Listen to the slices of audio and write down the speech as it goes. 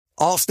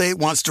Allstate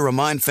wants to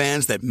remind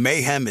fans that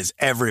mayhem is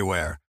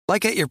everywhere,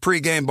 like at your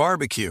pregame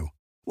barbecue.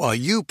 While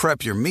you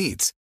prep your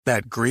meats,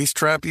 that grease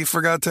trap you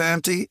forgot to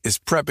empty is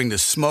prepping to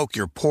smoke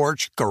your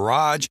porch,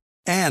 garage,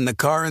 and the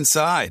car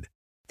inside.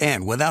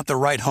 And without the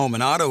right home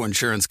and auto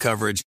insurance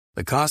coverage,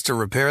 the cost to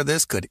repair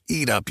this could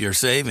eat up your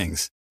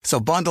savings. So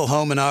bundle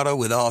home and auto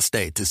with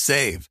Allstate to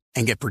save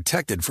and get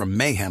protected from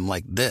mayhem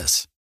like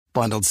this.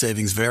 Bundled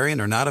savings vary and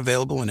are not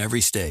available in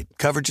every state.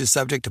 Coverage is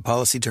subject to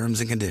policy terms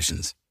and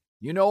conditions.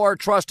 You know our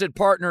trusted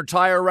partner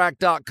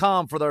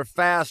TireRack.com for their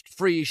fast,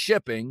 free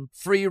shipping,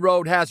 free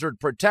road hazard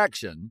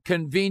protection,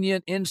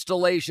 convenient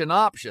installation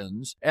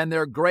options, and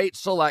their great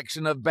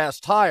selection of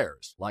best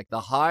tires, like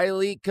the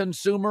highly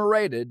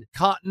consumer-rated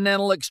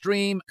Continental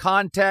Extreme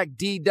Contact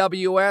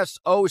DWS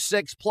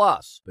 06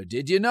 Plus. But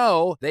did you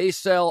know they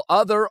sell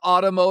other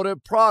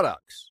automotive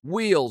products?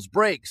 Wheels,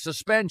 brakes,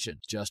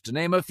 suspension, just to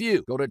name a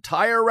few. Go to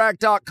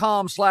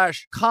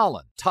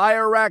TireRack.com/Colin.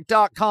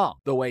 TireRack.com,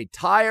 the way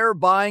tire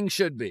buying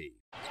should be.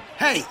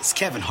 Hey, it's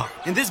Kevin Hart.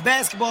 And this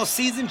basketball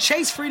season,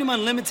 Chase Freedom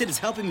Unlimited is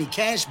helping me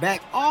cash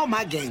back all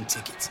my game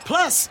tickets.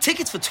 Plus,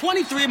 tickets for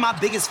 23 of my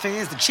biggest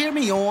fans to cheer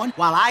me on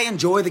while I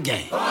enjoy the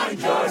game. Find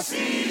your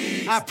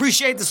seats. I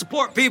appreciate the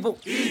support, people.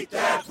 Eat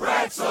that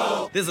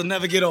pretzel. This'll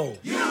never get old.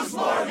 Use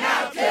more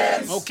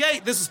napkins.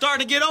 Okay, this is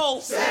starting to get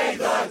old. Say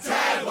the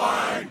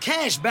tagline.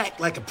 Cash back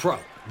like a pro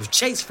with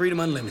Chase Freedom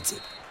Unlimited.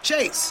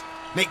 Chase,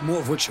 make more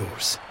of what's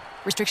yours.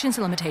 Restrictions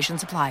and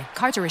limitations apply.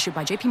 Cards are issued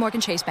by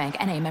JPMorgan Chase Bank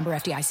and a member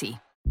FDIC.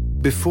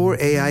 Before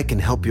AI can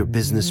help your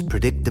business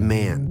predict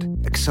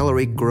demand,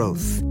 accelerate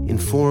growth,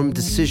 inform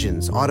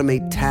decisions,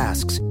 automate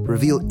tasks,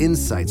 reveal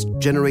insights,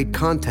 generate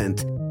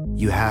content,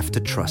 you have to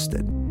trust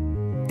it.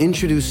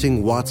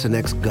 Introducing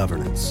watsonx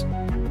Governance,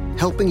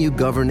 helping you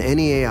govern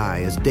any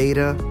AI as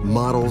data,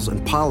 models,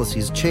 and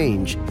policies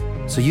change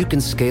so you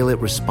can scale it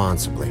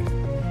responsibly.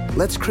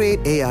 Let's create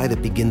AI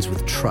that begins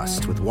with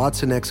trust with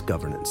watsonx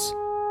Governance.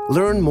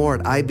 Learn more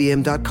at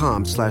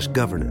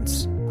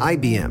ibm.com/governance.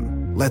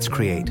 IBM, let's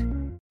create.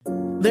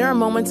 There are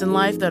moments in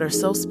life that are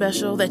so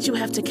special that you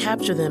have to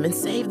capture them and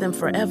save them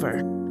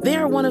forever. They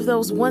are one of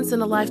those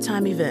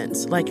once-in-a-lifetime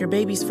events, like your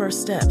baby's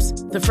first steps,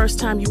 the first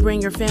time you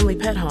bring your family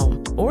pet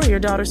home, or your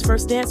daughter's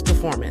first dance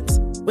performance.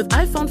 With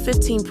iPhone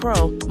 15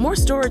 Pro, more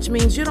storage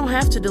means you don't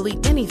have to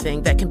delete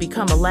anything that can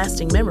become a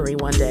lasting memory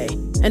one day.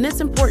 And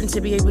it's important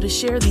to be able to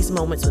share these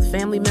moments with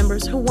family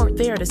members who weren't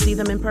there to see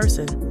them in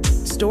person.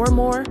 Store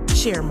more,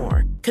 share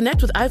more.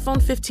 Connect with iPhone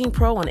 15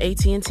 Pro on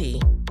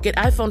AT&T. Get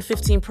iPhone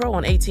 15 Pro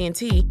on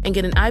AT&T and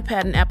get an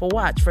iPad and Apple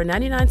Watch for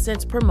 99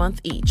 cents per month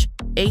each.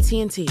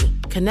 AT&T.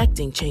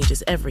 Connecting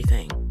changes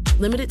everything.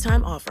 Limited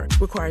time offer.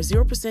 Requires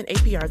 0%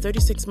 APR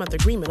 36-month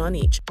agreement on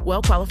each.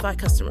 Well-qualified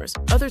customers.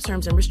 Other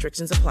terms and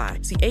restrictions apply.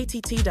 See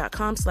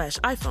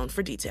att.com/iPhone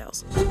for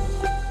details.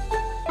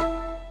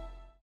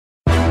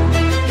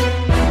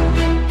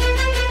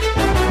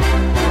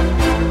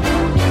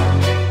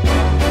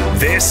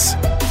 This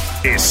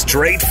is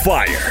Straight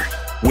Fire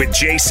with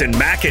Jason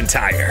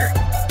McIntyre.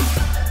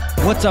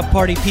 What's up,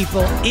 party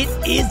people? It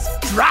is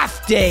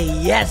draft day.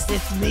 Yes,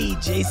 it's me,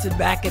 Jason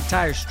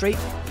McIntyre. Straight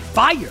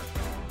Fire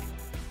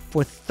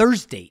for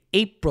Thursday,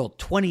 April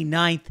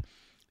 29th.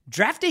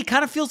 Draft day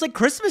kind of feels like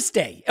Christmas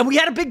Day. And we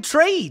had a big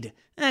trade,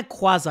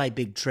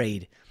 quasi-big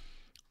trade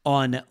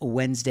on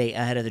Wednesday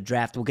ahead of the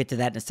draft. We'll get to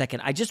that in a second.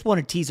 I just want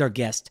to tease our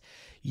guest.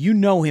 You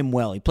know him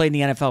well. He played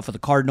in the NFL for the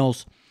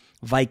Cardinals,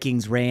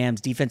 Vikings,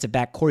 Rams, defensive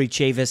back Corey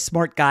Chavis,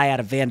 smart guy out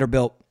of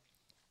Vanderbilt.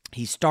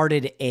 He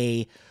started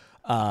a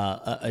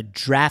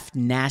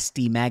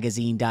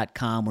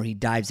draftnastymagazine.com where he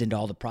dives into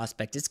all the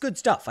prospects. It's good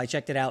stuff. I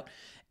checked it out,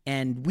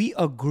 and we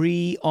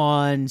agree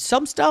on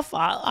some stuff.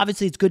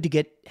 Obviously, it's good to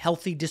get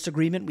healthy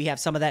disagreement. We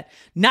have some of that,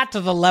 not to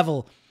the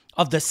level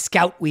of the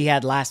scout we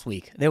had last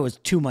week. There was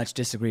too much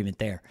disagreement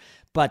there.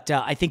 But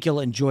I think you'll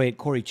enjoy it.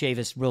 Corey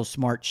Chavis, real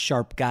smart,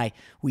 sharp guy.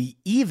 We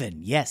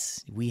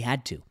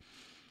had to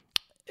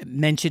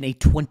mention a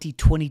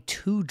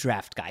 2022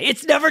 draft guy.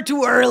 It's never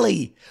too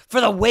early for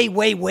the way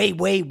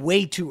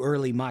too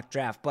early mock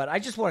draft. But I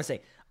just want to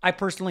say, I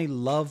personally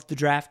love the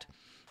draft.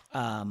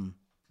 I've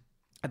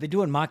been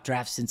doing mock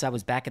drafts since I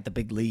was back at the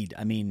big lead.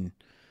 I mean,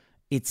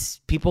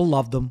 people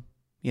love them.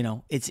 You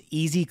know, it's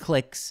easy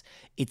clicks.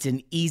 It's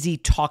an easy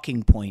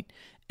talking point.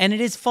 And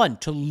it is fun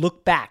to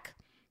look back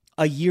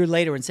a year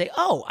later and say,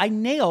 oh, I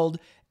nailed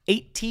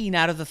 18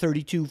 out of the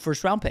 32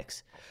 first round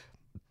picks.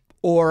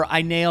 Or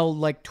I nailed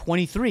like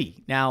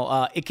 23.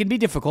 Now, it can be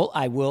difficult,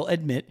 I will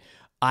admit.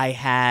 I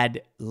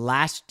had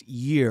last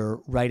year,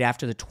 right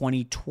after the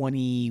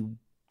 2020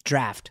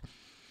 draft,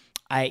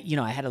 I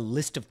had a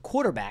list of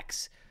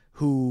quarterbacks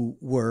who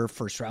were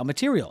first-round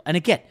material. And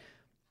again,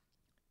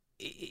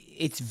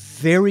 it's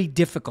very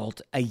difficult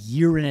a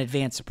year in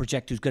advance to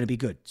project who's going to be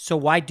good. So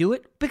why do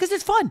it? Because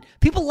it's fun.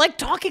 People like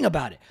talking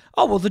about it.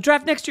 Oh, well, the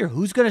draft next year,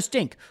 who's going to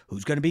stink?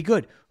 Who's going to be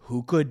good?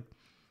 Who could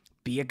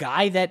be a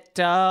guy that,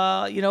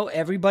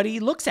 everybody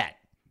looks at?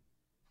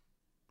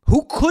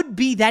 Who could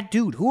be that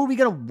dude? Who are we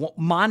going to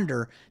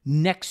monitor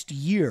next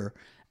year?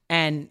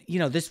 And,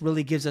 this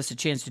really gives us a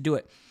chance to do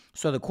it.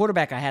 So the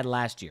quarterback I had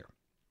last year,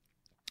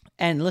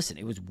 and listen,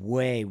 it was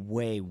way,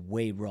 way,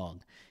 way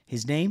wrong.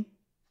 His name,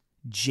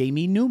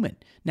 Jamie Newman.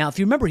 Now, if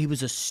you remember, he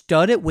was a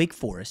stud at Wake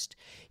Forest.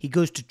 He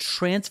goes to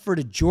transfer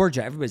to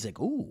Georgia. Everybody's like,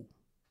 ooh,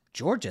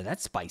 Georgia,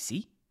 that's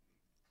spicy.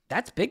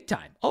 That's big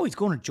time. Oh, he's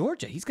going to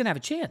Georgia. He's going to have a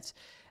chance.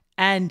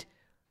 And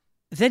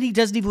then he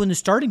doesn't even win the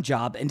starting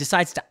job and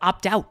decides to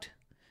opt out.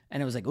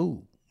 And I was like,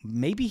 ooh,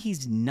 maybe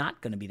he's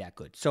not going to be that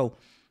good. So,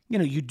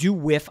 you do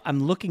whiff.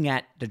 I'm looking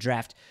at the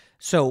draft.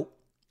 So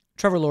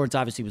Trevor Lawrence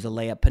obviously was a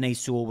layup. Penei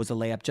Sewell was a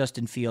layup.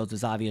 Justin Fields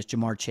is obvious.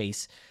 Jamar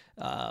Chase.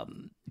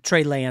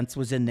 Trey Lance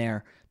was in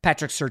there.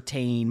 Patrick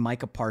Surtain,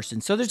 Micah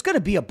Parsons. So there's going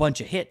to be a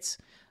bunch of hits.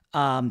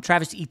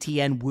 Travis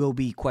Etienne will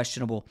be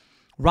questionable.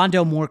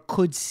 Rondale Moore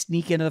could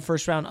sneak into the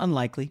first round.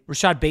 Unlikely.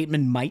 Rashad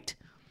Bateman might.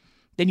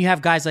 Then you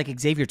have guys like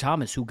Xavier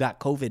Thomas who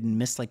got COVID and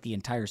missed like the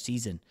entire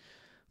season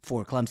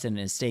for Clemson and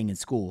is staying in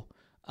school.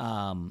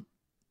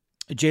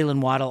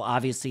 Jalen Waddle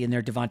obviously in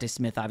there. Devontae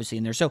Smith obviously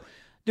in there. So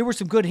there were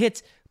some good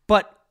hits.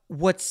 But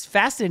what's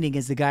fascinating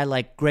is the guy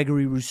like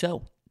Gregory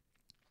Rousseau,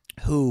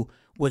 who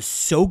was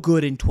so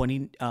good in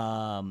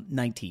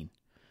 2019.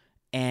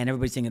 And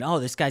everybody's thinking, oh,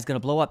 this guy's going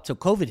to blow up. So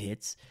COVID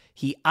hits.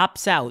 He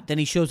opts out. Then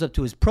he shows up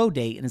to his pro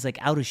day and is like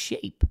out of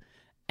shape.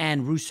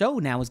 And Rousseau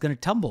now is going to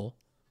tumble.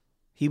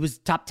 He was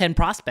top 10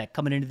 prospect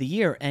coming into the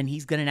year, and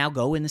he's going to now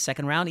go in the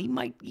second round. He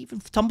might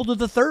even tumble to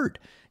the third.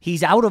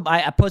 He's out of –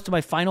 I posted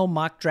my final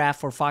mock draft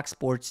for Fox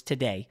Sports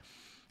today,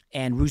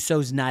 and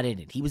Rousseau's not in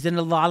it. He was in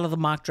a lot of the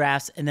mock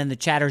drafts, and then the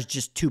chatter's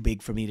just too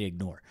big for me to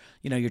ignore.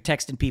 You're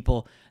texting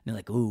people, and they're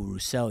like, ooh,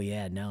 Rousseau,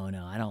 yeah, no,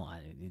 I don't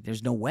 –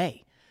 there's no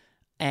way.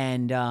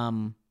 And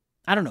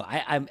I don't know.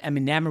 I'm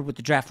enamored with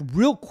the draft.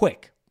 Real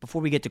quick,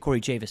 before we get to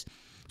Corey Chavis.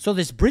 So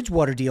this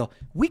Bridgewater deal,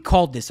 we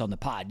called this on the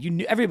pod.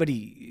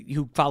 Everybody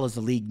who follows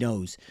the league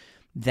knows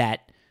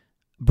that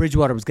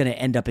Bridgewater was going to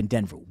end up in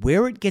Denver.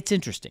 Where it gets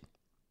interesting,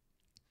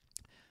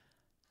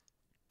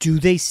 do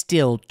they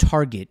still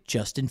target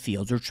Justin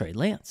Fields or Trey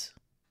Lance?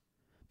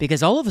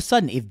 Because all of a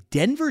sudden, if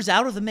Denver's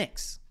out of the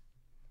mix,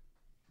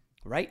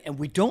 right, and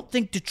we don't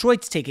think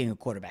Detroit's taking a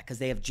quarterback because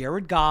they have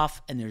Jared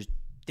Goff and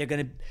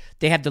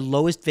they have the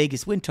lowest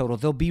Vegas win total,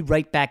 they'll be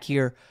right back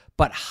here,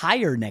 but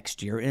higher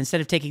next year. And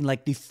instead of taking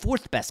like the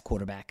fourth best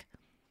quarterback,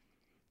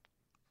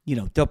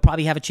 they'll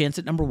probably have a chance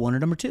at number 1 or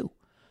number 2.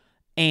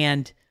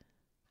 And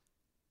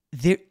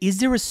is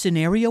there a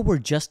scenario where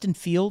Justin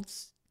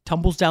Fields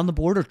tumbles down the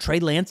board or Trey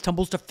Lance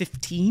tumbles to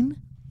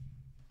 15?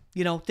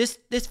 This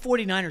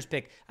 49ers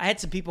pick, I had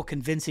some people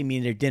convincing me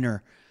in their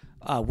dinner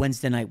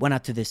Wednesday night, went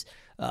out to this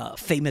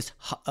famous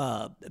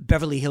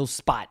Beverly Hills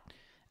spot.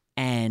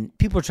 And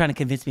people are trying to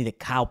convince me that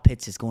Kyle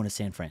Pitts is going to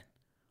San Fran.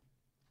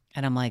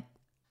 And I'm like,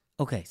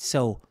 okay,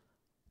 so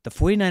the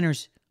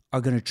 49ers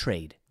are going to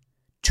trade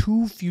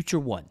 2 future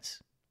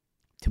ones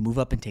to move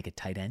up and take a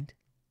tight end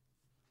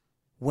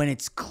when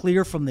it's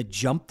clear from the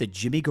jump that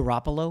Jimmy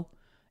Garoppolo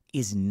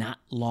is not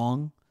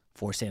long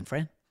for San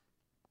Fran?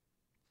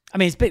 I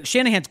mean,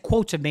 Shanahan's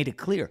quotes have made it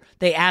clear.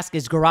 They ask,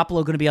 is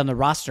Garoppolo going to be on the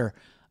roster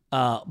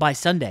by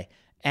Sunday?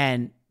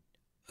 And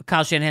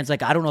Kyle Shanahan's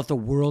like, I don't know if the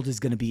world is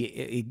going to be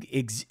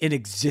in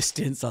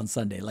existence on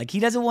Sunday. Like,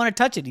 he doesn't want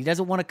to touch it. He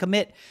doesn't want to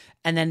commit.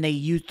 And then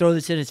they throw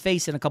this in his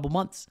face in a couple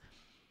months.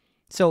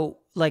 So,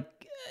 like,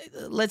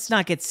 let's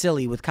not get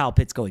silly with Kyle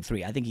Pitts going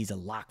 3. I think he's a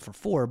lock for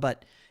 4.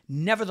 But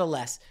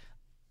nevertheless,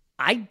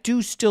 I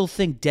do still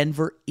think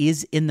Denver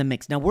is in the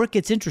mix. Now, where it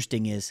gets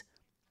interesting is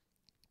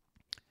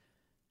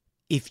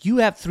if you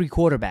have 3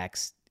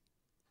 quarterbacks,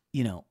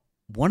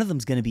 one of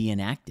them's going to be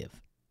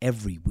inactive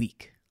every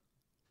week.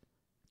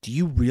 Do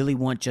you really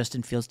want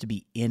Justin Fields to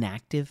be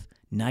inactive,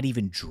 not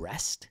even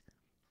dressed,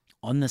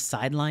 on the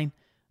sideline,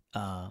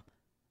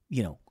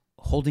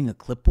 holding a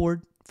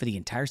clipboard for the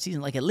entire season?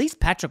 Like, at least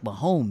Patrick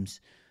Mahomes,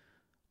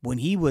 when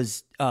he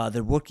was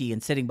the rookie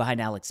and sitting behind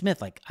Alex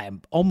Smith, like,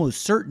 I'm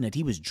almost certain that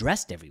he was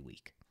dressed every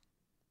week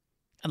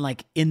and,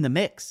 like, in the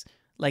mix.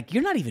 Like,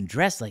 you're not even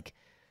dressed. Like,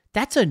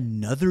 that's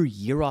another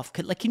year off.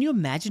 Like, can you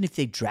imagine if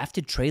they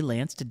drafted Trey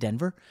Lance to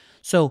Denver?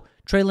 So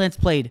Trey Lance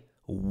played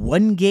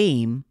 1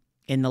 game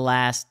in the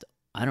last,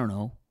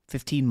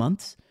 15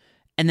 months,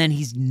 and then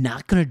he's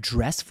not going to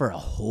dress for a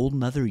whole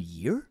nother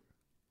year?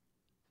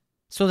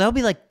 So that'll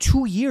be like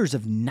 2 years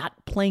of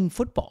not playing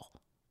football.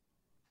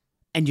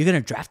 And you're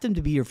going to draft him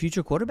to be your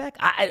future quarterback?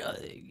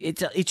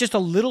 It's just a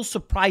little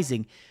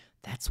surprising.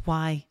 That's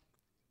why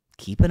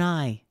keep an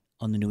eye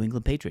on the New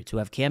England Patriots, who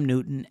have Cam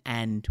Newton,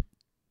 and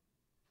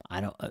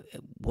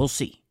we'll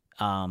see.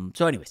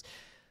 So anyways,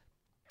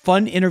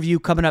 fun interview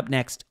coming up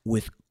next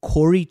with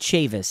Corey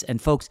Chavis.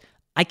 And folks,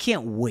 I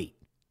can't wait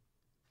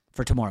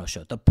for tomorrow's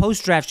show. The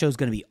post-draft show is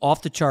going to be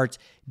off the charts.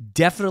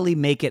 Definitely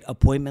make it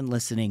appointment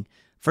listening.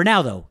 For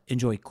now, though,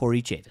 enjoy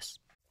Corey Chavis.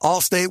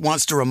 Allstate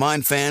wants to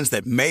remind fans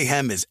that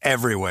mayhem is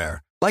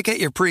everywhere, like at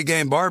your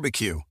pregame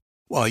barbecue.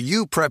 While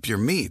you prep your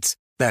meats,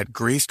 that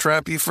grease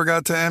trap you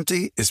forgot to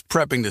empty is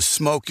prepping to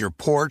smoke your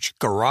porch,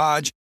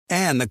 garage,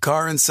 and the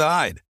car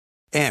inside.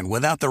 And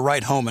without the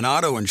right home and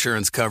auto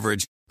insurance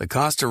coverage, the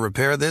cost to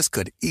repair this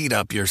could eat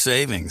up your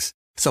savings.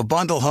 So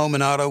bundle home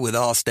and auto with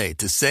Allstate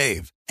to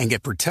save and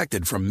get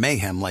protected from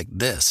mayhem like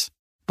this.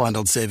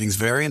 Bundled savings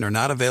variant are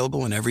not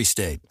available in every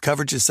state.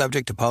 Coverage is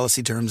subject to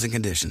policy terms and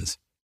conditions.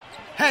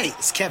 Hey,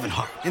 it's Kevin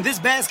Hart. And this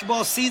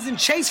basketball season,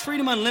 Chase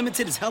Freedom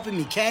Unlimited is helping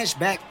me cash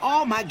back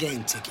all my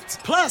game tickets.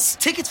 Plus,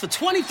 tickets for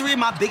 23 of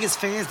my biggest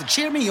fans to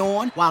cheer me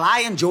on while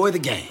I enjoy the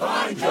game.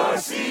 Find your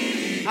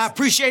seats. I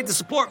appreciate the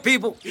support,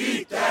 people.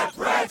 Eat that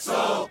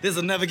pretzel.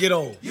 This'll never get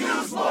old.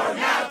 Use more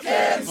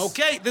napkins.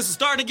 Okay, this is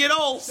starting to get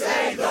old.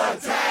 Say the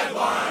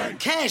tagline.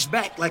 Cash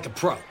back like a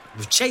pro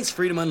with Chase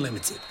Freedom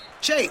Unlimited.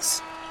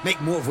 Chase,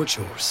 make more of what's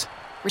yours.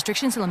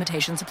 Restrictions and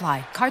limitations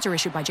apply. Cards are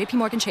issued by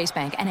JPMorgan Chase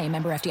Bank, N.A.,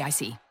 member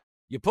FDIC.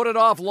 You put it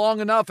off long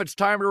enough, it's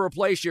time to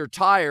replace your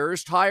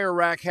tires. Tire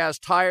Rack has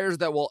tires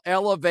that will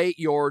elevate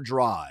your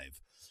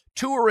drive.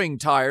 Touring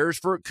tires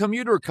for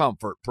commuter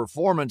comfort,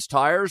 performance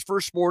tires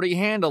for sporty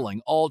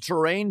handling,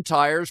 all-terrain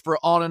tires for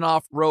on- and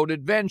off-road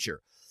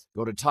adventure.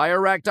 Go to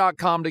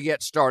TireRack.com to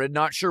get started.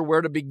 Not sure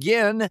where to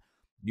begin?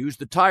 Use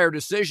the Tire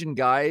Decision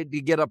Guide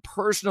to get a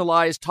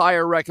personalized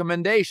tire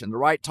recommendation, the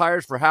right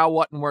tires for how,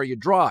 what, and where you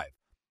drive.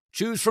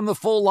 Choose from the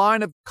full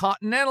line of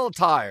Continental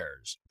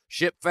tires.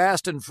 Ship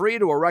fast and free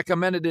to a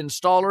recommended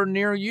installer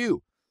near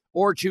you.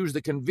 Or choose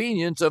the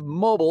convenience of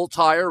mobile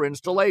tire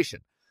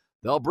installation.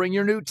 They'll bring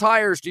your new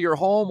tires to your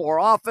home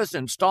or office,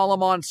 install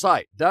them on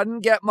site.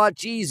 Doesn't get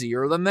much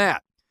easier than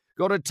that.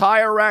 Go to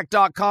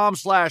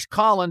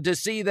TireRack.com/Colin to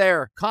see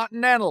their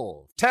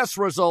Continental test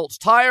results,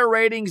 tire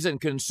ratings,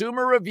 and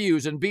consumer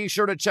reviews, and be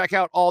sure to check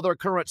out all their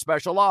current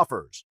special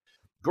offers.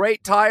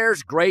 Great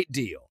tires, great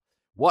deal.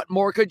 What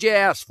more could you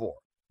ask for?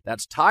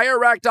 That's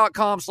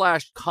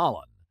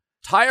TireRack.com/Colin.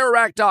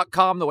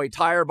 TireRack.com, the way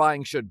tire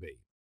buying should be.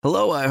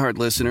 Hello, iHeart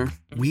listener.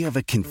 We have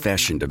a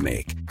confession to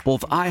make.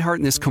 Both iHeart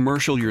and this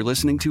commercial you're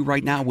listening to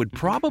right now would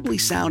probably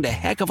sound a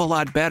heck of a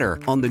lot better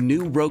on the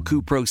new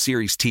Roku Pro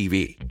Series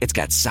TV. It's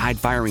got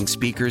side-firing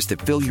speakers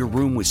that fill your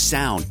room with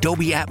sound,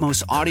 Dolby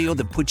Atmos audio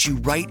that puts you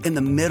right in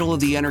the middle of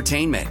the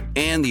entertainment,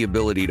 and the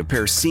ability to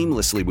pair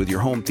seamlessly with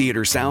your home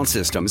theater sound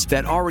systems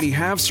that already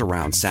have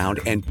surround sound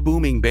and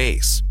booming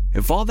bass.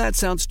 If all that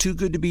sounds too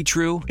good to be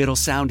true, it'll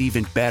sound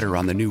even better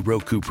on the new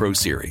Roku Pro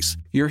Series.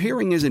 Your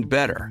hearing isn't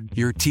better,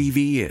 your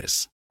TV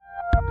is.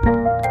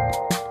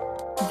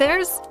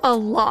 There's a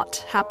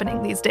lot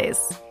happening these days,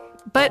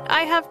 but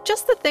I have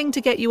just the thing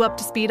to get you up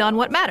to speed on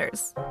what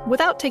matters,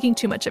 without taking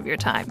too much of your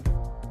time.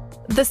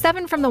 The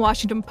 7 from the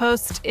Washington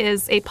Post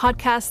is a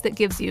podcast that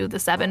gives you the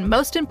 7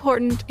 most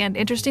important and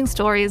interesting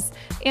stories,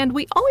 and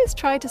we always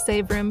try to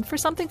save room for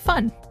something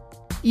fun.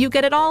 You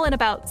get it all in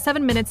about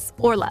 7 minutes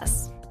or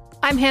less.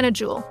 I'm Hannah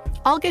Jewell.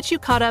 I'll get you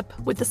caught up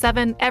with the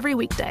 7 every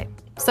weekday.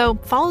 So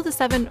follow the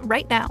 7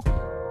 right now.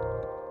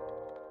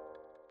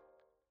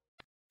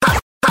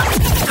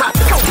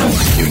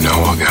 You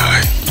know a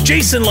guy.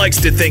 Jason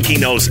likes to think he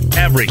knows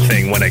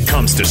everything when it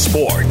comes to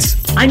sports.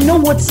 I know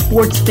what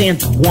sports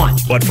fans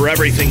want. But for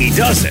everything he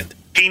doesn't,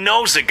 he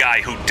knows a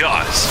guy who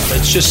does.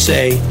 Let's just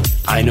say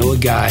I know a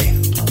guy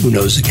who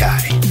knows a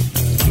guy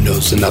who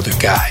knows another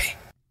guy.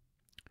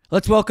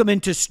 Let's welcome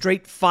into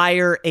Straight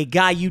Fire a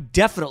guy you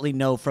definitely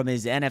know from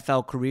his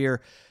NFL career.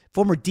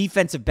 Former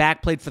defensive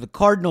back, played for the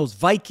Cardinals,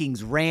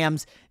 Vikings,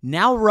 Rams,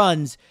 now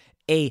runs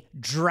a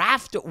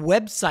draft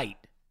website.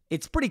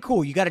 It's pretty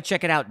cool. You got to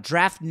check it out,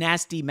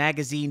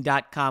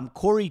 draftnastymagazine.com.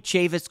 Corey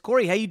Chavis.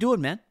 Corey, how you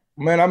doing, man?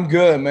 Man, I'm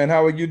good, man.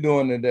 How are you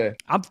doing today?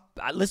 I'm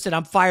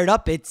fired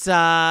up. It's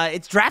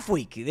draft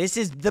week. This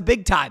is the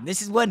big time.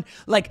 This is when,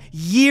 like,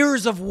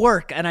 years of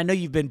work, and I know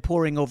you've been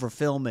poring over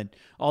film and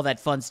all that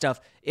fun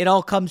stuff. It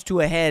all comes to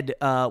a head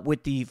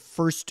with the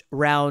first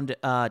round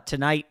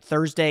tonight,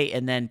 Thursday,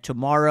 and then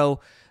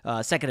tomorrow,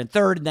 second and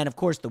third, and then, of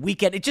course, the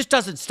weekend. It just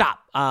doesn't stop.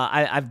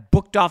 I've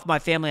booked off my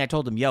family. I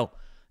told them, yo,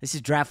 this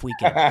is draft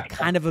weekend.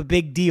 Kind of a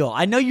big deal.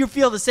 I know you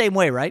feel the same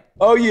way, right?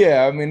 Oh,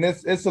 yeah. I mean,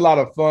 it's a lot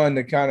of fun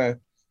to kind of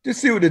just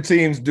see what the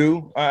teams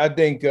do. I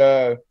think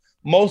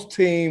most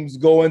teams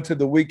go into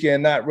the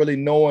weekend not really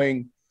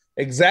knowing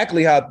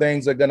exactly how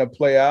things are going to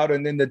play out.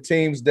 And then the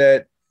teams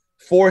that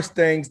force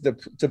things to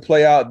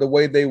play out the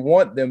way they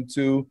want them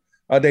to,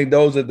 I think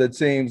those are the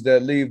teams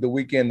that leave the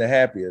weekend the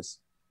happiest.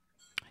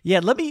 Yeah,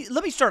 let me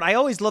start. I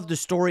always love the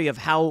story of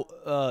how,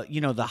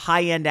 the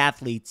high-end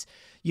athletes,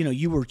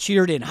 you were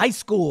cheered in high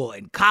school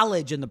and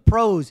college and the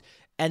pros,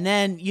 and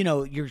then,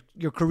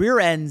 your career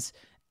ends.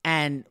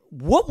 And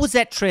what was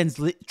that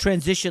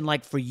transition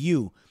like for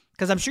you?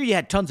 Because I'm sure you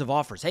had tons of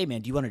offers. Hey,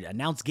 man, do you want to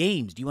announce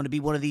games? Do you want to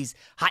be one of these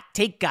hot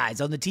take guys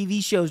on the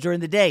TV shows during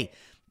the day?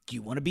 Do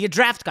you want to be a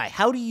draft guy?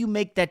 How do you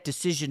make that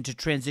decision to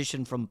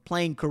transition from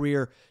playing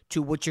career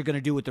to what you're going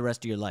to do with the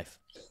rest of your life?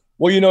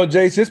 Well,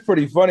 Jace, it's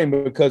pretty funny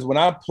because when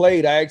I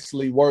played, I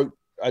actually worked.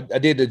 I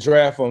did the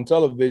draft on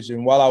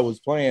television while I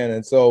was playing.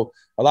 And so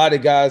a lot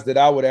of guys that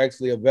I would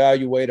actually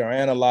evaluate or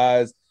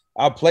analyze,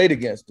 I played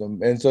against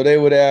them. And so they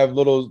would have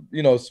little,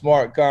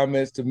 smart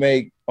comments to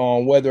make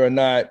on whether or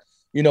not,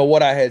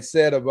 what I had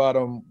said about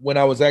them when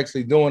I was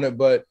actually doing it.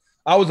 But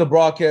I was a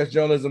broadcast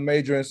journalism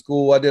major in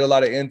school. I did a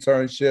lot of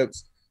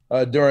internships.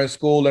 during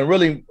school. And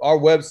really, our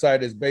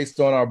website is based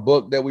on our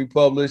book that we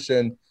publish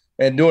and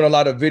doing a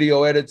lot of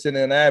video editing.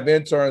 And I have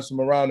interns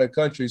from around the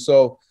country.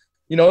 So,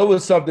 it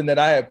was something that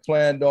I had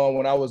planned on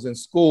when I was in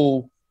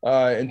school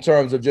in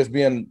terms of just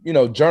being,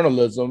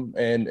 journalism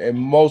and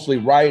mostly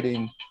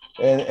writing.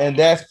 And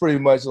that's pretty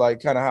much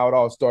like kind of how it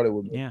all started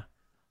with me. Yeah.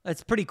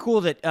 It's pretty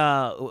cool that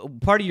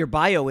part of your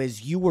bio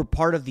is you were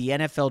part of the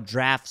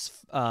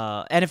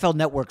NFL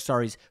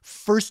Network's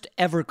first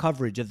ever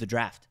coverage of the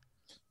draft.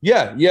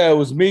 Yeah, it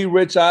was me,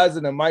 Rich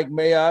Eisen, and Mike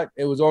Mayock.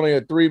 It was only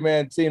a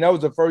 3-man team. That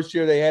was the first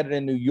year they had it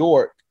in New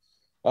York.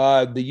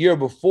 The year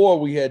before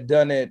we had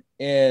done it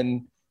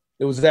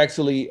it was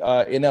actually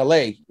in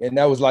LA, and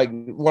that was like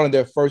one of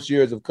their first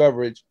years of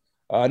coverage.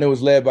 And it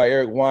was led by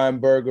Eric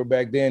Weinberger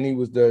back then. He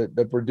was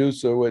the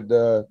producer with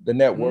the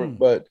network,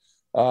 but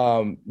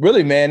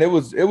really, man, it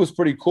was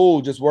pretty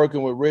cool just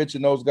working with Rich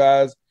and those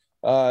guys.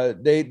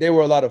 They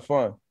were a lot of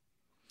fun.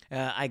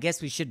 I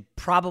guess we should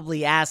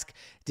probably ask,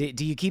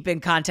 do you keep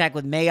in contact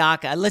with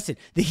Mayock? Listen,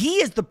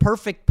 he is the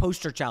perfect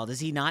poster child,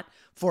 is he not,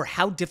 for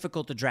how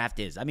difficult the draft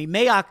is? I mean,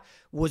 Mayock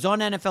was on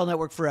NFL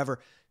Network forever,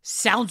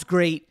 sounds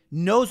great,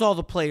 knows all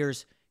the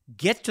players,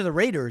 gets to the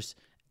Raiders,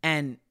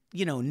 and,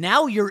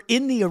 now you're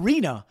in the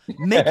arena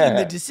making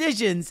the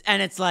decisions,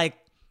 and it's like,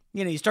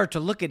 you start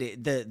to look at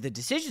it, the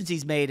decisions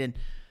he's made, and,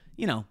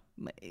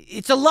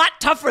 it's a lot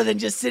tougher than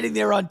just sitting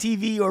there on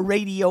TV or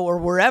radio or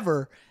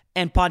wherever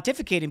and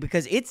pontificating,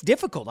 because it's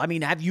difficult. I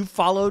mean, have you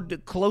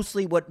followed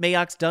closely what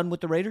Mayock's done with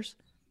the Raiders?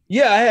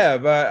 Yeah, I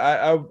have.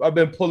 I've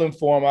been pulling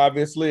for him,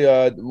 obviously,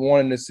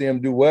 wanting to see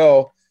him do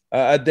well.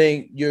 I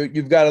think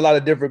you've got a lot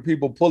of different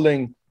people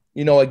pulling,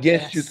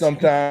 against you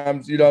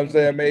sometimes, you know what I'm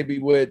saying, maybe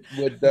with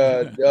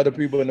the other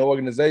people in the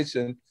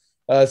organization.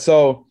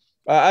 So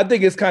I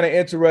think it's kind of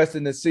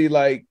interesting to see,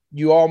 like,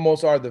 you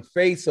almost are the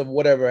face of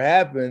whatever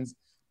happens,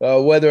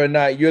 whether or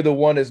not you're the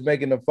one that's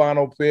making the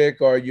final pick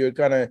or you're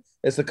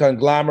it's a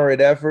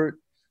conglomerate effort.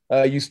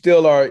 You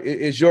still are,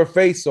 it's your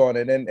face on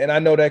it. And I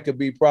know that could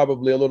be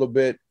probably a little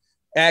bit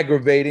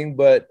aggravating,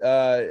 but,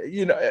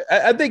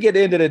 I think at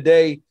the end of the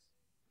day,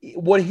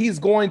 what he's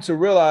going to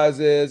realize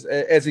is,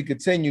 as he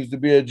continues to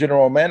be a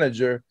general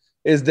manager,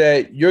 is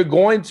that you're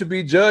going to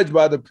be judged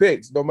by the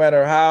picks, no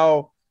matter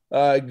how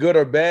good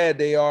or bad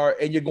they are.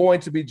 And you're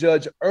going to be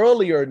judged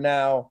earlier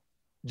now,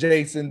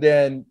 Jason,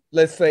 than,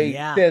 let's say,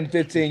 10,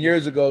 15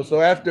 years ago. So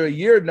after a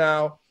year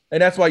now,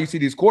 and that's why you see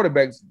these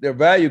quarterbacks, their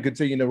value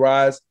continue to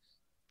rise,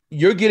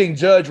 you're getting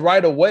judged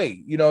right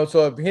away.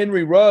 So if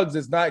Henry Ruggs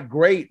is not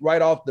great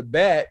right off the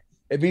bat,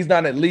 if he's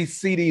not at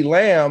least CeeDee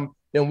Lamb,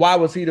 then why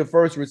was he the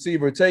first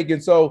receiver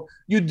taken? So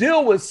you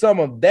deal with some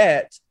of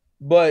that,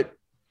 but,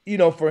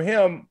 for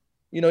him,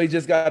 he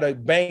just got to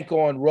bank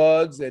on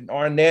Ruggs and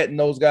Arnett and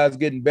those guys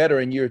getting better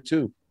in year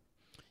 2.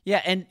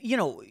 Yeah, and,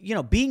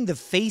 being the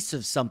face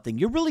of something,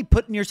 you're really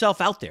putting yourself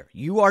out there.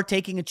 You are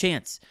taking a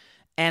chance,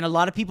 and a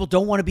lot of people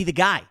don't want to be the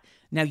guy.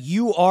 Now,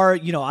 you are,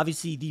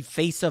 obviously the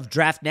face of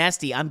Draft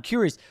Nasty. I'm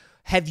curious,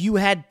 have you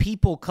had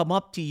people come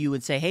up to you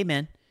and say, hey,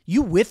 man,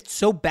 you whiffed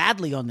so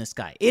badly on this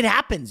guy? It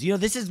happens.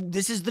 This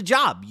is the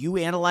job. You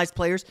analyze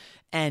players,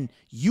 and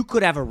you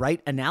could have a right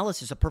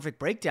analysis, a perfect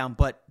breakdown,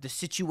 but the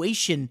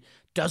situation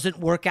doesn't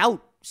work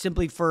out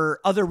simply for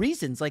other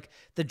reasons. Like,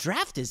 the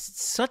draft is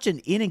such an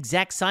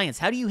inexact science.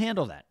 How do you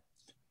handle that?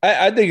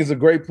 I think it's a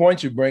great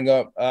point you bring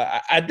up.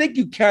 I think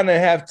you kind of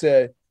have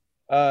to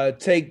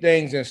take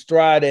things in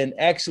stride and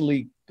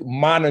actually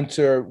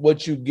monitor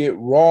what you get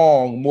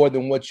wrong more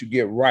than what you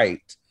get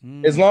right.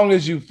 As long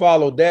as you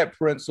follow that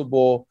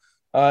principle.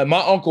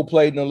 My uncle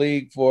played in the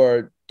league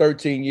for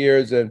 13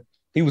 years, and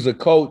he was a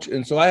coach.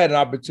 And so I had an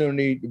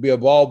opportunity to be a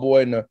ball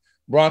boy in the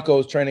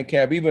Broncos training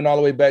camp, even all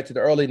the way back to the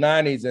early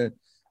 90s. And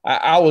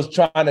I was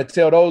trying to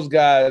tell those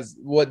guys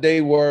what they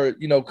were,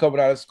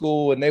 coming out of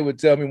school, and they would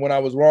tell me when I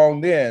was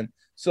wrong then.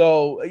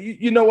 So,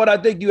 you know what? I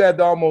think you have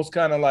to almost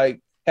kind of like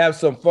have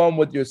some fun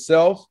with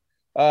yourself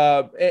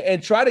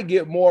and try to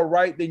get more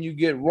right than you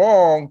get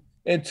wrong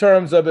in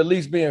terms of at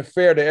least being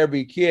fair to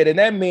every kid. And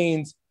that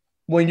means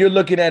when you're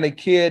looking at a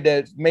kid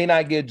that may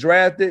not get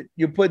drafted,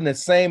 you're putting the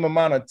same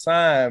amount of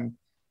time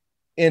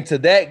into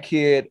that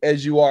kid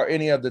as you are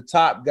any of the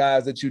top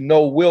guys that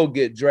will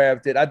get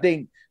drafted. I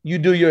think you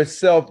do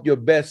yourself your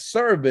best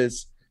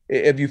service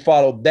if you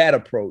follow that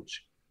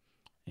approach.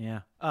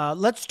 Yeah.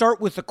 Let's start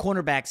with the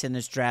cornerbacks in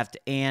this draft.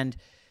 And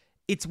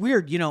it's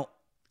weird,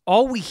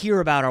 all we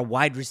hear about are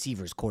wide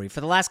receivers, Corey, for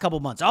the last couple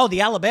of months. Oh,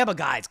 the Alabama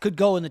guys could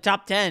go in the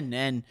top 10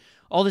 and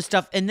all this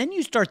stuff. And then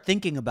you start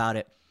thinking about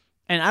it.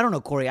 And I don't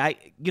know, Corey,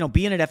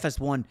 being at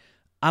FS1,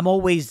 I'm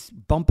always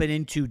bumping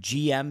into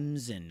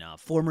GMs and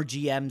former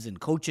GMs and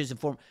coaches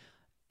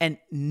and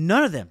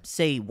none of them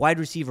say wide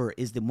receiver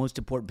is the most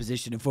important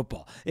position in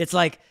football. It's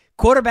like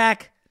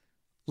quarterback,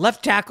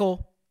 left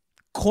tackle,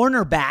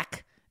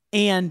 cornerback,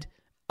 and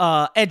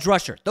edge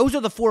rusher. Those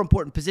are the 4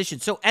 important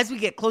positions. So as we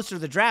get closer to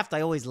the draft,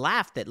 I always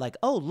laugh that like,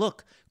 oh,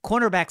 look,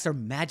 cornerbacks are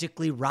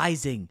magically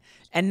rising.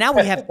 And now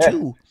we have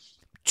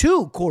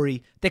two,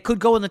 Corey, that could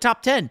go in the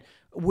top 10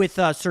 with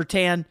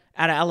Surtain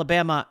out of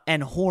Alabama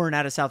and Horn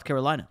out of South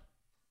Carolina.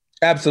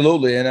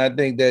 Absolutely. And I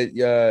think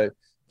that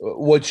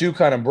what you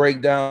kind of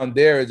break down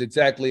there is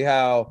exactly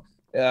how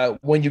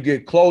when you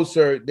get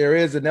closer, there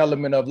is an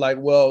element of like,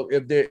 well,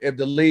 if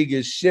the league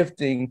is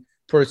shifting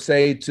per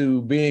se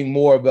to being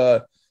more of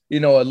a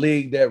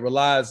league that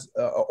relies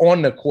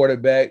on the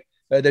quarterback,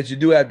 that you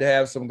do have to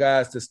have some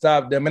guys to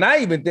stop them. And I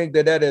even think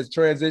that has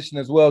transitioned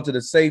as well to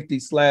the safety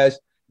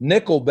 /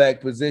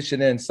 nickelback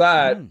position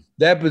inside.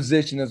 That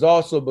position has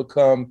also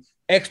become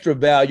extra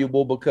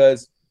valuable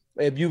because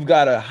if you've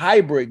got a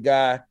hybrid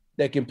guy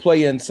that can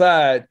play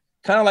inside,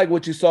 kind of like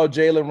what you saw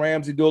Jalen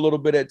Ramsey do a little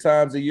bit at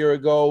times a year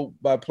ago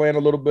by playing a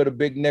little bit of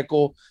big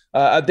nickel,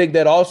 I think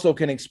that also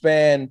can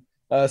expand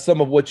some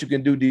of what you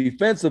can do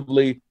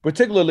defensively,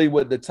 particularly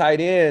with the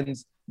tight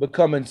ends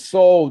becoming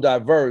so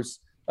diverse.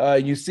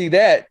 You see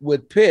that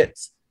with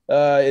Pitts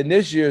in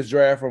this year's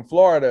draft from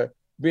Florida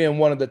being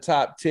one of the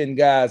top 10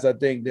 guys, I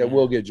think, that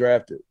will get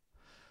drafted.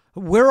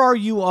 Where are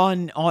you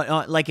on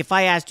like if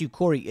I asked you,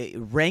 Corey,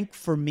 rank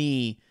for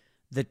me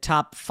the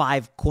top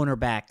 5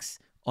 cornerbacks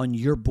on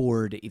your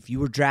board. If you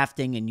were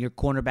drafting and your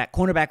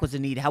cornerback was a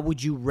need, how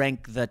would you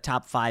rank the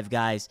top 5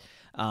 guys?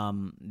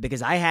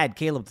 Because I had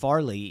Caleb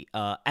Farley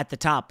at the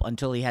top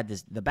until he had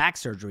the back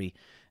surgery.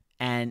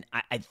 And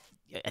I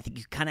think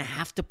you kind of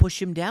have to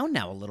push him down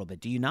now a little bit.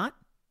 Do you not?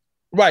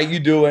 Right, you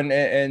do.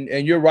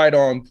 And you're right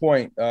on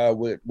point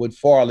with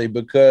Farley,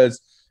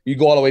 because you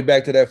go all the way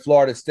back to that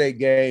Florida State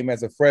game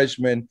as a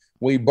freshman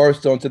when he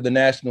burst onto the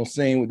national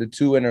scene with the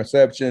 2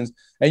 interceptions.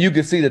 And you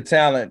can see the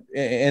talent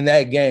in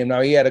that game.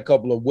 Now, he had a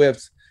couple of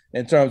whiffs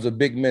in terms of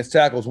big missed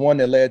tackles, one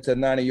that led to a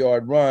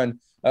 90-yard run.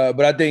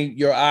 But I think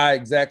your eye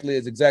is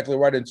exactly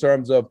right in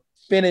terms of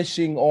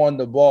finishing on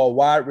the ball,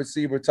 wide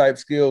receiver type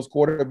skills,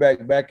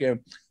 quarterback back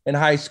in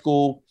high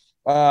school.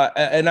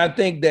 And I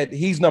think that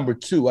he's number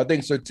 2. I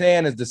think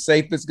Surtain is the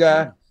safest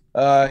guy.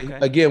 Okay.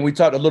 Again, we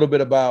talked a little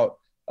bit about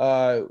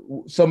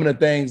some of the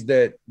things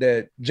that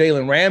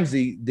Jalen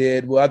Ramsey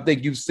did. Well, I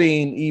think you've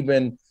seen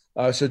even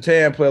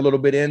Surtain play a little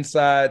bit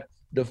inside.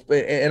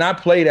 And I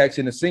played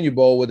actually in the Senior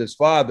Bowl with his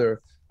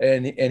father,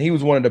 and he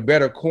was one of the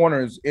better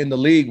corners in the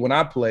league when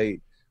I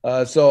played.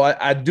 So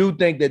I do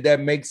think that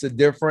makes a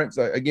difference.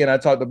 Again, I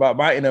talked about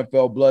my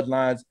NFL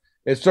bloodlines.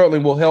 It certainly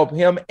will help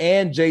him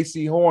and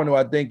J.C. Horn, who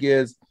I think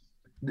is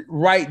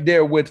right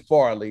there with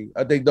Farley.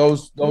 I think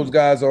those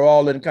guys are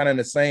all in kind of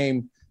the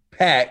same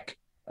pack.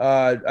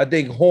 I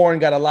think Horn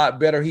got a lot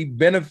better. He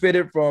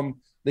benefited from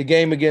the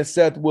game against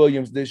Seth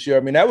Williams this year. I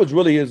mean, that was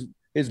really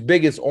his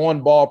biggest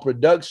on-ball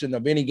production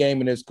of any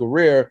game in his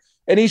career,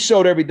 and he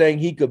showed everything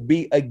he could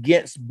be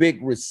against big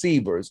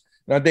receivers.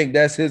 And I think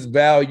that's his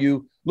value,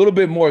 a little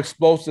bit more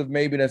explosive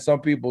maybe than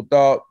some people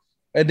thought.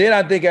 And then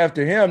I think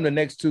after him, the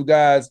next 2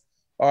 guys,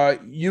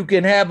 you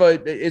can have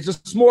it's a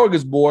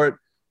smorgasbord.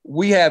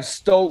 We have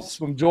Stokes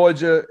from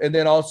Georgia, and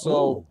then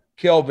also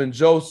Kelvin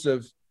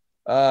Joseph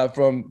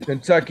from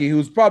Kentucky,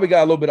 who's probably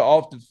got a little bit of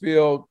off the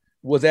field,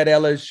 was at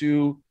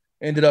LSU,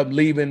 ended up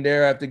leaving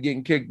there after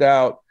getting kicked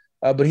out.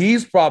 But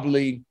he's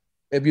probably,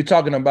 if you're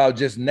talking about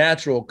just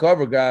natural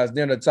cover guys,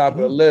 they're on the top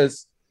of the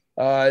list.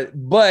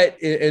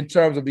 But in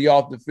terms of the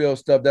off the field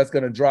stuff, that's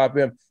going to drop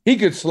him. He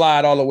could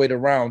slide all the way to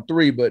round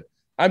 3, but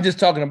I'm just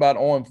talking about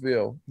on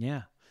field.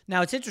 Yeah.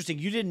 Now, it's interesting.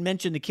 You didn't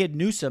mention the kid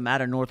Newsome out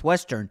of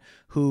Northwestern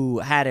who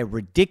had a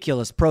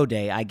ridiculous pro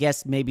day. I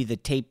guess maybe the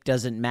tape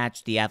doesn't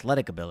match the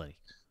athletic ability.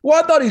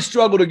 Well, I thought he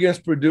struggled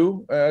against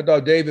Purdue. I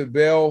thought David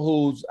Bell,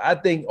 who's, I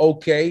think,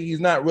 okay.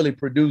 He's not really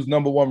Purdue's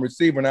number 1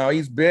 receiver now.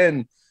 He's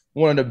been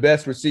one of the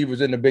best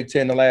receivers in the Big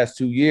Ten the last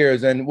 2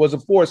 years and was a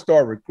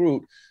 4-star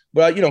recruit.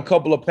 But, a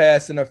couple of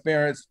pass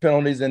interference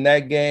penalties in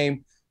that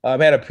game.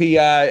 Had a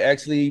PI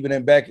actually even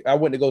I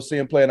went to go see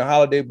him play in the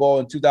Holiday Bowl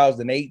in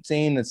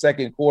 2018, the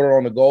second quarter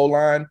on the goal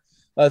line.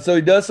 So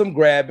he does some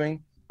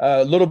grabbing,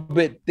 a little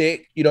bit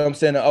thick,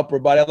 the upper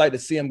body. I'd like to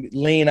see him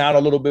lean out a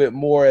little bit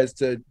more as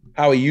to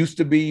how he used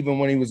to be, even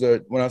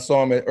when I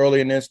saw him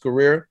early in his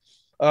career.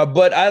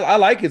 But I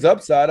like his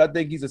upside. I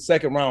think he's a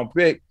 2nd-round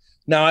pick.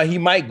 Now, he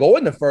might go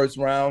in the 1st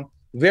round.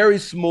 Very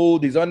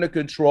smooth. He's under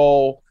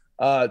control.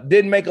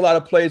 Didn't make a lot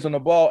of plays on the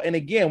ball. And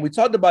again, we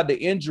talked about the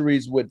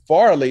injuries with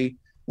Farley.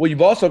 Well,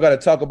 you've also got to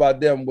talk about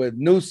them with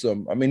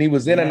Newsome. I mean, he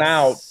was in and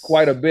out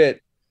quite a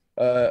bit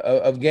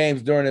of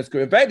games during his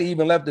career. In fact, he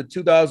even left the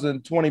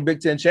 2020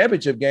 Big Ten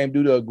championship game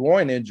due to a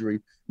groin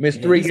injury.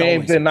 Missed 3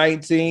 games in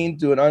 19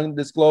 to an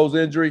undisclosed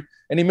injury,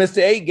 and he missed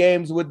the 8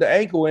 games with the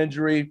ankle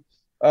injury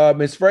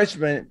his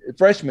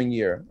freshman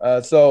year.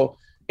 So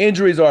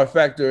injuries are a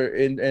factor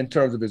in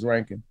terms of his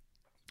ranking.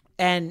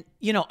 And,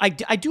 I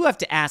do have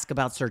to ask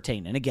about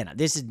Surtain. And again,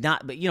 this is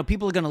not, but,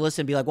 people are going to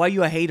listen and be like, why are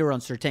you a hater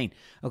on Surtain?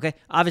 Okay.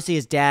 Obviously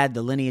his dad,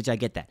 the lineage, I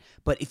get that.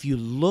 But if you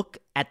look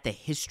at the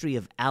history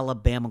of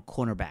Alabama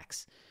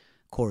cornerbacks,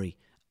 Corey,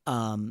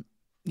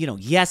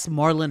 yes,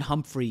 Marlon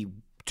Humphrey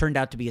turned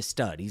out to be a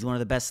stud. He's one of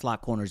the best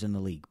slot corners in the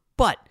league.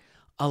 But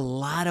a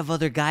lot of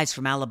other guys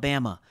from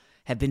Alabama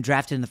have been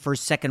drafted in the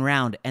 1st, 2nd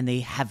round, and they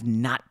have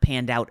not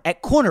panned out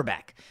at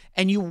cornerback.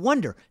 And you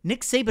wonder,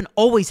 Nick Saban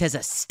always has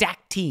a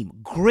stacked team,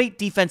 great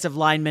defensive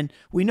linemen.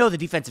 We know the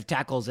defensive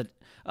tackles at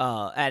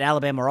at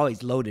Alabama are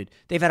always loaded.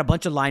 They've had a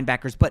bunch of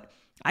linebackers, but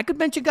I could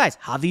mention guys,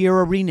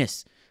 Javier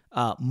Arenas,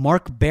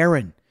 Mark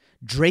Barron,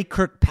 Dre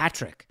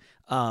Kirkpatrick.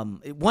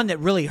 One that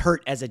really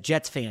hurt as a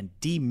Jets fan,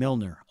 D.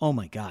 Milner. Oh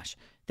my gosh.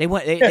 They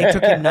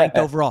took him 9th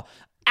overall.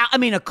 I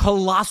mean, a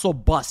colossal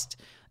bust.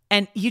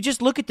 And you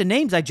just look at the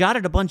names. I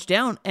jotted a bunch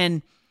down,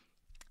 and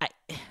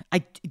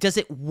does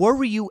it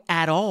worry you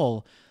at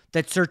all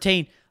that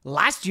Surtain,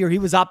 last year he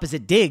was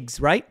opposite Diggs,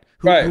 right?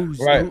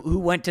 Who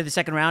went to the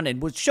second round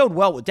and showed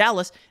well with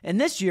Dallas.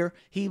 And this year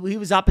he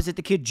was opposite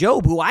the kid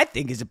Job, who I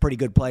think is a pretty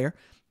good player.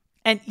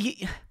 And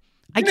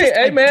I'm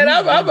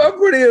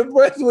pretty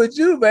impressed with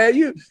you,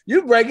 man.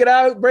 You break it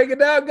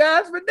down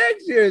guys for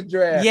next year's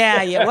draft.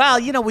 Yeah.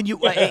 Well, when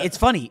it's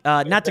funny,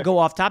 not to go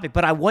off topic,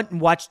 but I went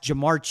and watched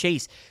Jamar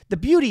Chase. The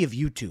beauty of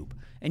YouTube,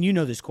 and you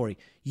know this, Corey,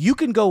 you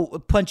can go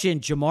punch in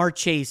Jamar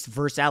Chase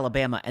versus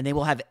Alabama, and they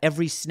will have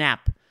every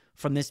snap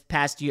from this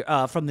past year,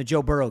 from the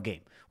Joe Burrow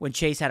game when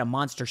Chase had a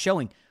monster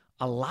showing.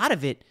 A lot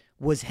of it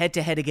was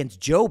head-to-head against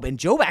Job, and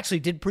Job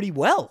actually did pretty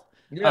well.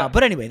 Yeah.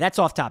 But anyway, that's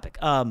off topic.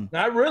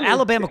 Not really.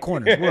 Alabama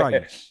corners, where are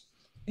you?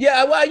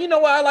 Yeah, well, you know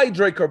what? I like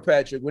Dre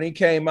Kirkpatrick when he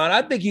came out.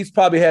 I think he's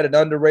probably had an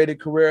underrated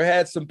career,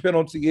 had some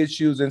penalty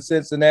issues in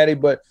Cincinnati,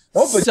 but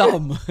don't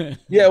forget.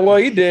 Yeah, well,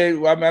 he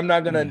did. I'm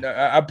not going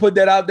to – I put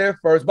that out there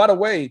first. By the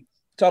way,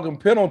 talking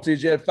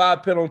penalties, you had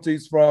 5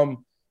 penalties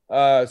from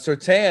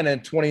Surtain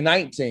in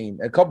 2019,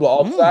 a couple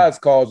of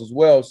offsides calls as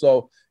well.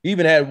 So he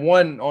even had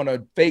one on a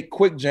fake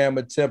quick jam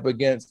attempt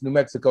against New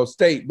Mexico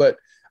State. But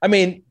I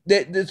mean,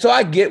 so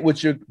I get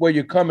where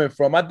you're coming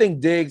from. I think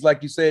Diggs,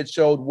 like you said,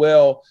 showed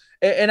well.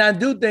 And I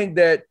do think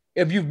that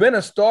if you've been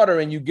a starter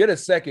and you get a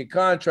second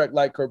contract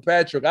like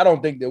Kirkpatrick, I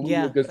don't think that we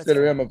would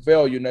consider him a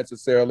failure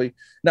necessarily.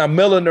 Now,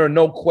 Milner,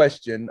 no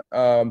question.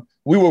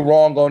 We were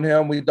wrong on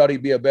him. We thought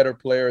he'd be a better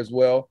player as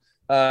well.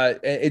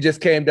 It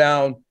just came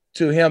down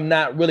to him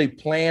not really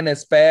playing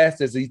as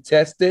fast as he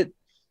tested.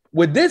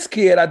 With this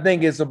kid, I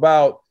think it's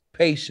about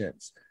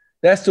patience.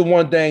 That's the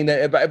one thing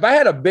that if I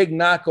had a big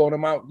knock on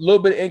him, I'm a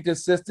little bit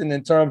inconsistent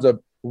in terms of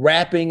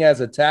wrapping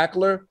as a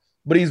tackler,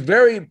 but he's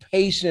very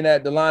patient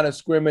at the line of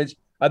scrimmage.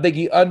 I think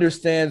he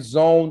understands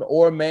zone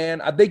or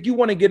man. I think you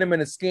want to get him in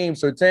a scheme,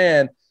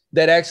 Surtain,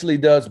 that actually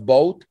does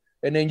both,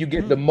 and then you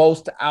get the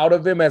most out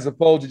of him as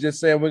opposed to just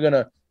saying we're going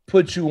to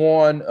put you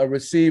on a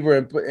receiver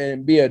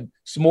and be a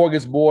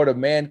smorgasbord of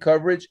man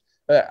coverage.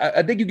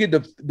 I think you get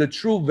the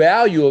true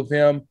value of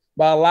him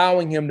by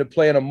allowing him to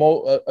play in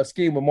a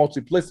scheme of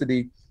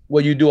multiplicity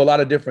where you do a lot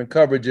of different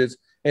coverages,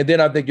 and then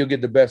I think you'll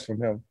get the best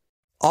from him.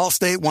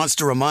 Allstate wants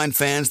to remind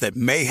fans that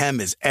mayhem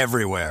is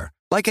everywhere,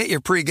 like at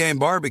your pregame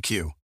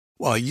barbecue.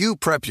 While you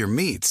prep your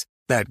meats,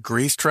 that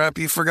grease trap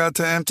you forgot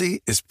to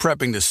empty is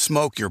prepping to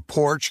smoke your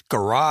porch,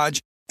 garage,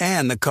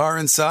 and the car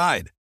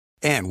inside.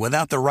 And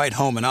without the right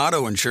home and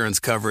auto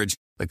insurance coverage,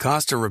 the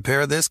cost to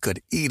repair this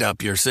could eat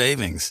up your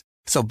savings.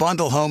 So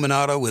bundle home and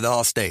auto with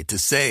Allstate to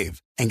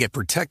save and get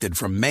protected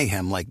from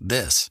mayhem like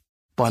this.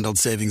 Bundled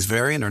savings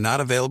vary and are not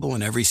available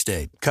in every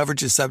state.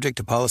 Coverage is subject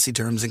to policy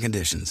terms and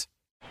conditions.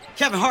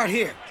 Kevin Hart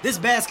here. This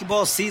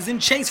basketball season,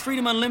 Chase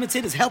Freedom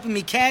Unlimited is helping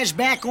me cash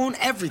back on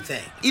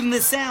everything, even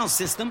the sound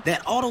system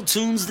that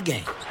auto-tunes the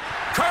game.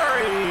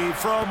 Curry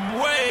from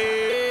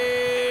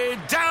way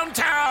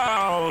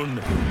downtown.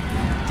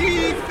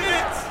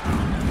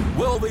 Defense.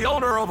 Will the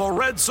owner of a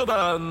red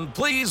sedan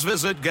please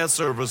visit guest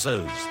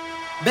services?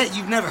 Bet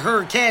you've never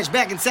heard cash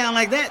back and sound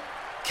like that.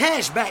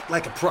 Cash back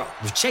like a pro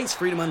with Chase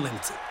Freedom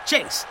Unlimited.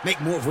 Chase, make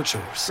more of what's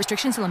yours.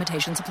 Restrictions and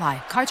limitations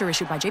apply. Cards are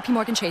issued by JP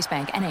Morgan Chase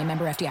Bank, N.A.,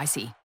 member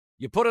FDIC.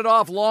 You put it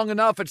off long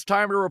enough, it's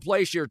time to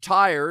replace your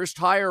tires.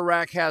 Tire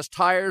Rack has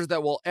tires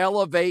that will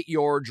elevate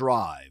your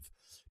drive.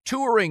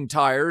 Touring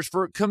tires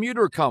for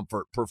commuter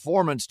comfort,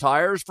 performance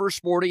tires for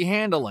sporty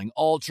handling,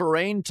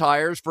 all-terrain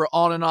tires for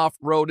on- and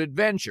off-road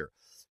adventure.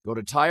 Go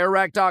to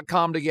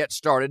TireRack.com to get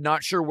started.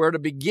 Not sure where to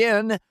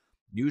begin?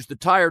 Use the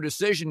Tire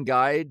Decision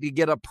Guide to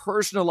get a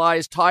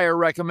personalized tire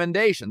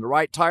recommendation, the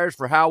right tires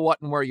for how, what,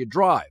 and where you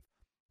drive.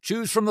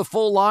 Choose from the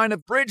full line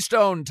of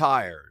Bridgestone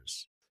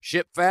tires.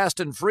 Ship fast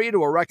and free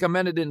to a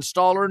recommended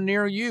installer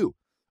near you.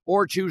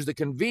 Or choose the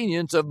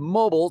convenience of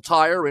mobile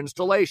tire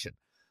installation.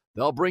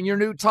 They'll bring your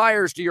new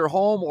tires to your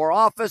home or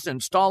office,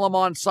 install them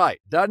on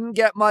site. Doesn't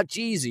get much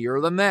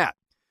easier than that.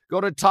 Go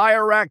to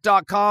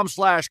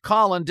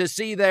TireRack.com/Colin to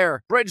see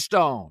their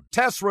Bridgestone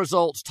test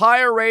results,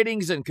 tire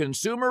ratings, and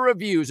consumer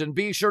reviews, and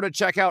be sure to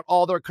check out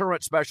all their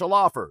current special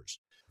offers.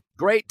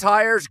 Great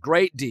tires,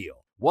 great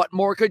deal. What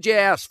more could you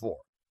ask for?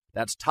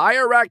 That's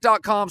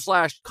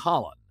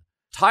TireRack.com/Colin.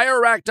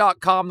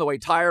 TireRack.com, the way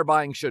tire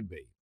buying should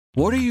be.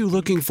 What are you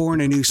looking for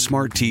in a new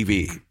smart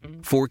TV?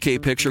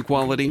 4K picture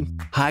quality,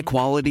 high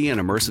quality and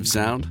immersive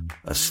sound,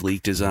 a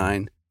sleek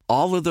design?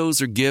 All of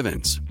those are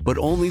givens, but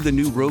only the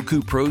new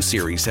Roku Pro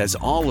Series has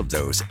all of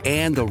those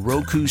and the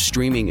Roku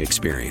streaming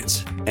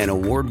experience, an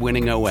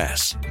award-winning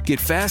OS. Get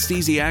fast,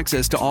 easy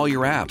access to all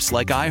your apps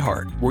like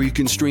iHeart, where you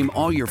can stream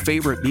all your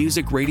favorite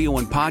music, radio,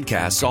 and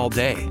podcasts all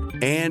day,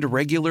 and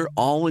regular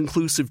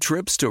all-inclusive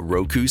trips to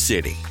Roku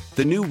City.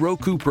 The new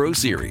Roku Pro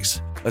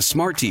Series. a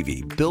smart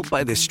TV built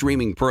by the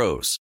streaming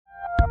pros.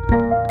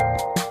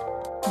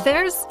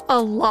 There's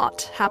a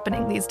lot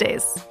happening these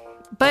days,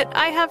 but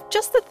I have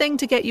just the thing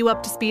to get you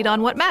up to speed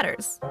on what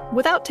matters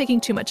without taking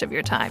too much of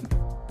your time.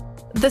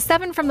 The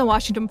 7 from the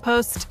Washington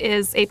Post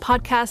is a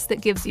podcast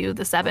that gives you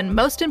the 7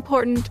 most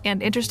important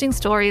and interesting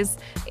stories,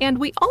 and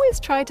we always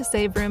try to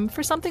save room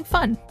for something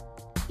fun.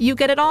 You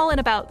get it all in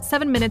about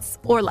 7 minutes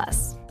or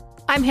less.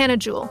 I'm Hannah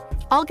Jewell.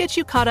 I'll get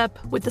you caught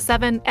up with the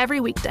 7 every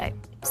weekday.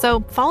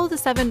 So follow the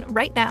 7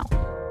 right now.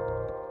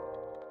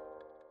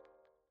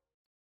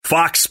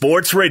 Fox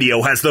Sports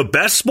Radio has the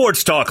best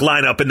sports talk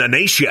lineup in the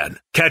nation.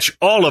 Catch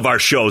all of our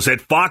shows at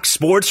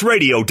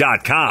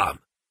foxsportsradio.com.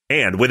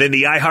 And within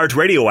the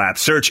iHeartRadio app,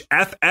 search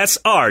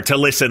FSR to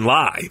listen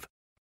live.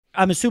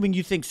 I'm assuming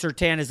you think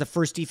Surtain is the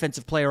first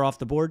defensive player off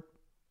the board?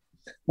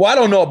 Well, I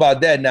don't know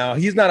about that now.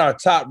 He's not our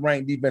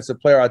top-ranked defensive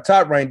player. Our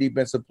top-ranked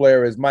defensive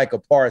player is Micah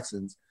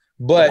Parsons.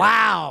 But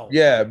wow.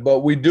 Yeah, but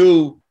we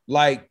do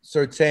like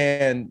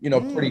Surtain,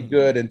 pretty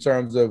good in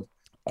terms of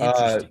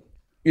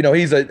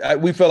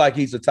we feel like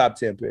he's a top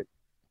 10 pick.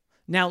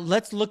 Now,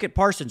 let's look at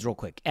Parsons real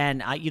quick.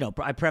 And,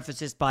 I preface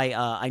this by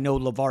I know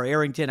LeVar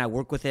Arrington. I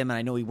work with him, and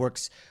I know he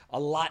works a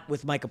lot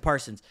with Micah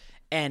Parsons.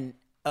 And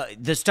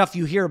the stuff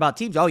you hear about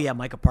teams, oh, yeah,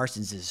 Micah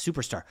Parsons is a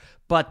superstar.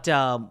 But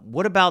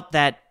what about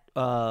that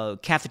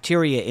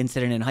cafeteria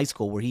incident in high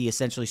school where he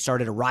essentially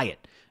started a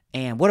riot?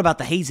 And what about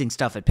the hazing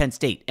stuff at Penn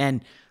State?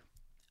 And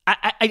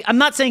I'm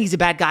not saying he's a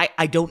bad guy.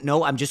 I don't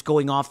know. I'm just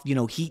going off,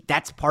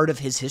 that's part of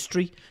his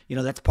history.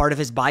 That's part of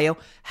his bio.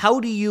 How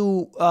do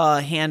you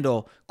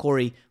handle,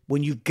 Corey,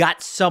 when you've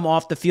got some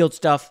off the field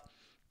stuff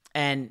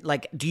and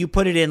do you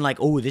put it in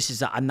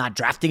I'm not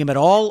drafting him at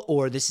all,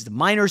 or this is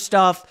minor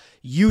stuff,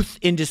 youth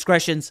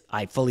indiscretions?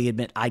 I fully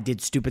admit I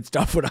did stupid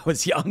stuff when I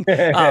was young.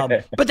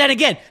 But then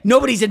again,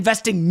 nobody's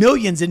investing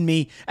millions in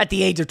me at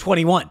the age of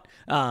 21.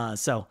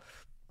 So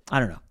I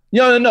don't know.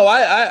 No,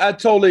 I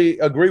totally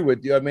agree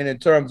with you. I mean, in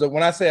terms of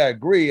when I say I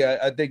agree,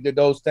 I think that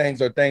those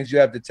things are things you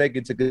have to take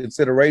into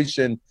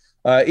consideration,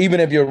 even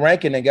if you're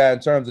ranking a guy in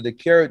terms of the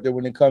character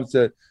when it comes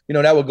to,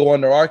 that would go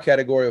under our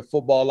category of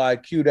football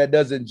IQ. That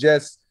doesn't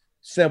just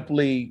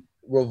simply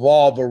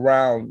revolve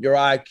around your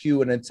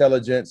IQ and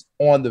intelligence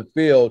on the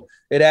field.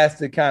 It has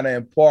to kind of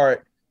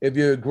impart, if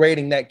you're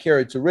grading that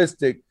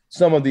characteristic,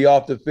 some of the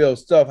off the field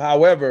stuff.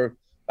 However,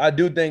 I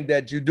do think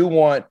that you do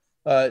want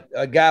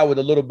a guy with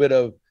a little bit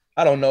of,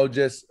 I don't know,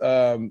 just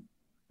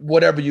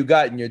whatever you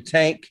got in your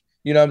tank.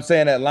 You know what I'm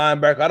saying? At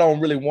linebacker, I don't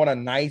really want a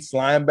nice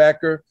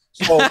linebacker.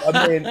 So,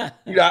 I mean,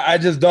 I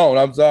just don't.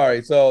 I'm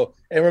sorry. So,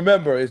 and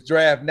remember, it's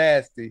draft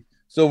nasty.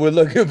 So we're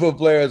looking for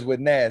players with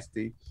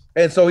nasty.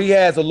 And so he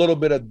has a little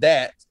bit of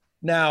that.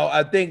 Now,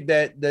 I think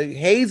that the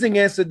hazing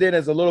incident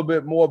is a little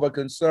bit more of a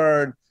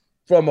concern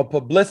from a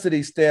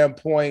publicity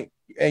standpoint.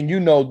 And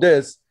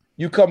this,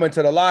 you come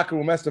into the locker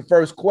room, that's the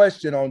first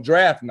question on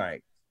draft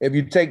night, if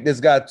you take this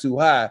guy too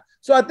high.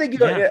 So I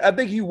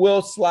think he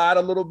will slide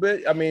a little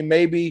bit. I mean,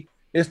 maybe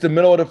it's the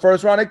middle of the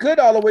first round. It could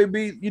all the way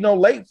be,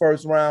 late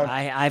first round.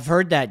 I've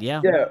heard that,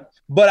 yeah. Yeah,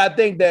 but I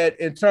think that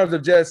in terms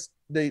of just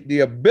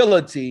the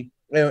ability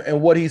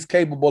and what he's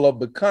capable of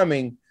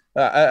becoming,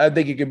 I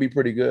think it can be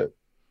pretty good.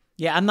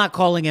 Yeah, I'm not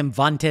calling him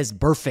Vontaze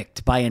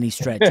Burfict by any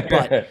stretch,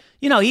 but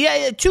he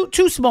had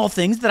two small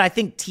things that I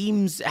think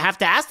teams have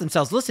to ask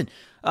themselves. Listen,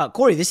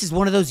 Corey, this is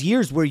one of those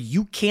years where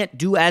you can't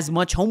do as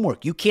much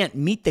homework. You can't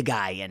meet the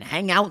guy and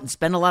hang out and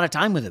spend a lot of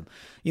time with him.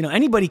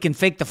 Anybody can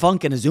fake the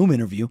funk in a Zoom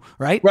interview,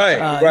 right? Right,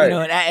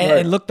 right.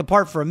 And look the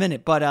part for a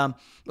minute. But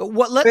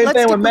let's same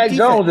thing with Mac defense.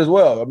 Jones as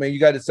well. I mean, you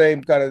got the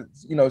same kind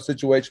of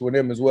situation with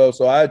him as well.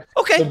 So I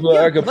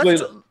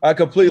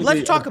completely.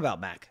 Let's talk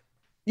about Mac.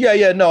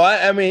 Yeah. No,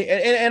 I mean,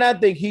 and I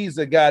think he's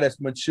a guy that's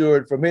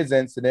matured from his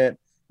incident,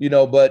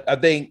 but I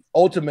think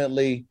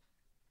ultimately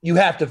you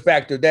have to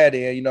factor that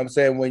in, you know what I'm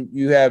saying, when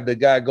you have the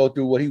guy go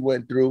through what he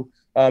went through,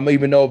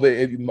 even though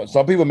if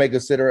some people may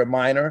consider it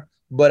minor,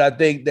 but I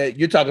think that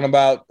you're talking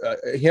about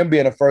him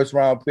being a first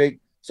round pick.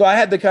 So I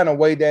had to kind of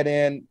weigh that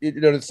in,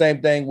 the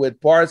same thing with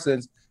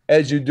Parsons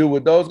as you do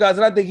with those guys.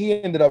 And I think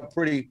he ended up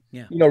pretty,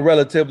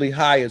 relatively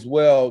high as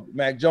well,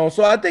 Mac Jones.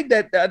 So I think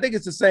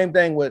it's the same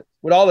thing with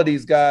all of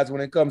these guys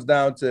when it comes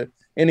down to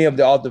any of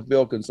the off the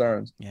field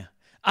concerns. Yeah.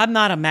 I'm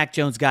not a Mac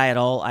Jones guy at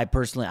all. I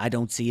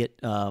don't see it.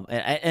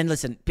 And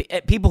listen,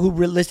 people who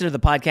listen to the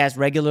podcast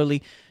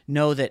regularly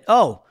know that,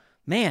 oh,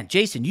 man,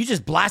 Jason, you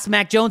just blast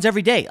Mac Jones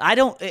every day. I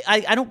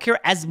don't care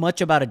as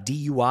much about a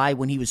DUI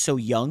when he was so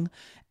young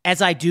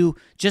as I do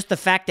just the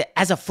fact that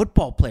as a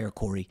football player,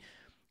 Corey,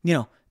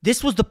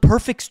 this was the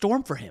perfect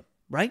storm for him,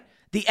 right?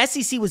 The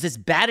SEC was as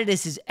bad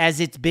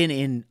as it's been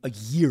in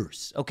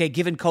years, okay,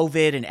 given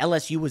COVID, and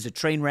LSU was a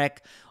train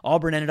wreck.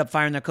 Auburn ended up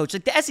firing their coach.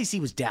 The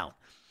SEC was down.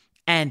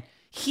 And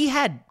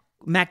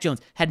Mac Jones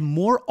had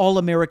more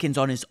All-Americans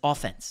on his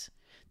offense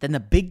than the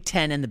Big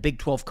Ten and the Big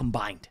 12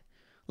 combined.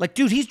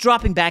 Dude, he's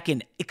dropping back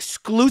in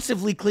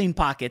exclusively clean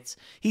pockets.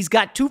 He's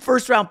got 2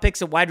 first-round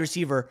picks at wide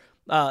receiver,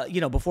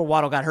 before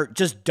Waddle got hurt,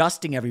 just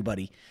dusting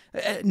everybody.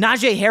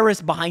 Najee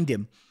Harris behind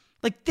him.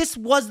 This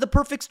was the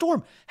perfect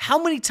storm.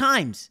 How many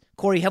times,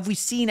 Corey, have we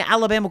seen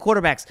Alabama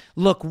quarterbacks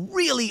look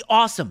really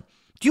awesome?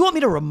 Do you want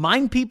me to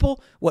remind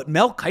people what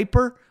Mel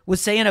Kiper was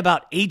saying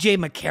about A.J.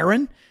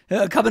 McCarron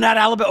coming out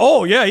of Alabama?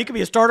 Oh, yeah, he could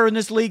be a starter in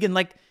this league.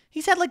 And,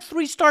 he's had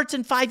 3 starts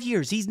in 5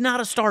 years. He's not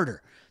a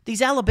starter.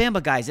 These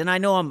Alabama guys, and I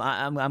know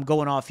I'm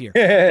going off here.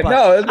 Yeah,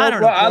 no, I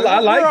don't know. I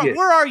like it.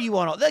 Where are you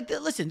on all?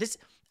 Listen, this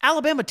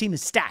Alabama team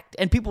is stacked,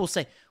 and people will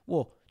say,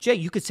 well, Jay,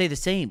 you could say the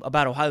same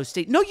about Ohio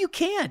State. No, you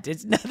can't.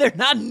 They're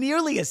not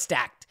nearly as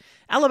stacked.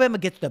 Alabama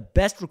gets the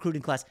best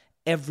recruiting class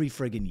every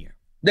friggin' year.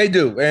 They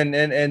do, and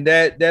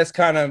that's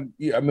kind of.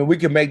 I mean, we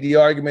can make the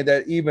argument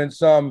that even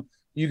same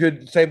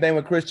thing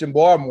with Christian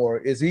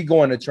Barmore. Is he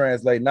going to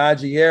translate?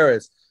 Najee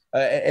Harris,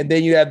 and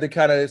then you have to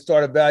kind of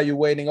start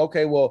evaluating.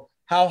 Okay, well,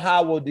 how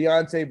high will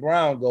Deonte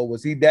Brown go?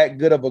 Was he that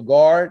good of a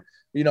guard?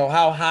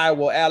 How high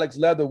will Alex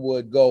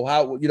Leatherwood go?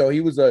 How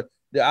he was the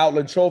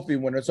Outland Trophy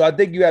winner. So I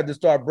think you have to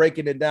start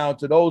breaking it down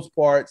to those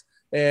parts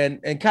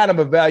and kind of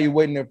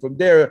evaluating it from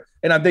there.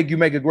 And I think you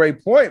make a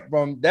great point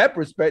from that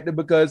perspective,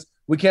 because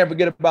we can't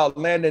forget about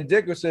Landon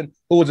Dickerson,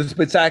 who was a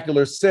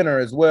spectacular center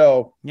as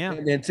well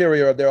in the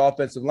interior of their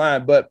offensive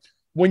line. But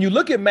when you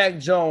look at Mac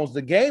Jones,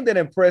 the game that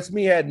impressed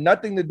me had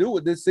nothing to do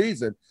with this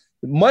season.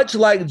 Much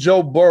like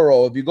Joe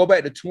Burrow, if you go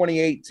back to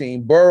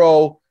 2018,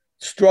 Burrow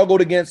struggled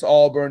against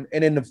Auburn,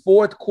 and in the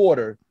fourth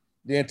quarter,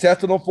 the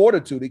intestinal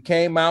fortitude, he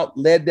came out,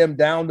 led them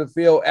down the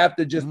field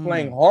after just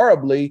playing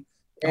horribly.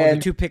 And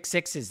the 2 pick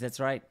sixes, that's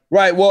right.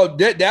 Right. Well,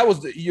 that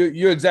was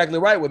you're exactly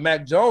right with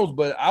Mac Jones,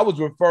 but I was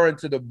referring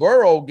to the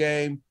Burrow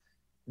game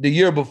the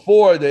year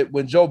before, that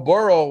when Joe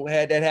Burrow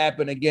had that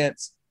happen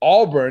against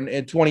Auburn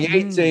in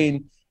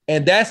 2018,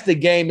 and that's the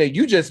game that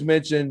you just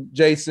mentioned,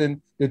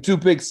 Jason, the 2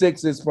 pick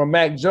sixes from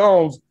Mac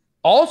Jones,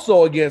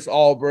 also against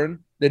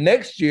Auburn the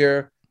next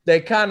year,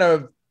 that kind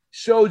of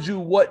showed you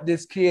what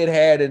this kid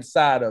had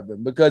inside of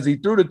him, because he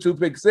threw the 2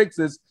 pick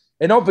sixes.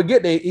 And don't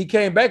forget, he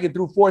came back and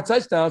threw 4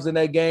 touchdowns in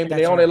that game, and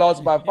they only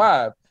lost by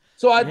 5.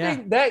 So I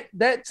think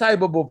that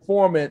type of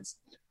performance,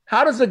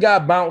 how does a guy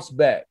bounce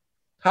back?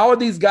 How are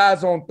these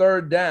guys on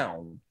third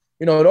down?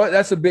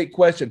 That's a big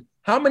question.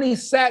 How many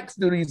sacks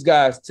do these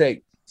guys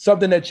take?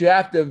 Something that you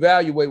have to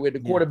evaluate with the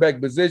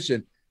quarterback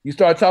position. You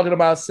start talking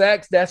about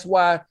sacks, that's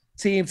why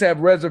teams have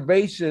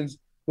reservations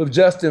with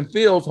Justin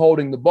Fields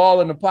holding the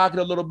ball in the pocket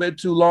a little bit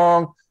too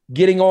long,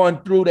 getting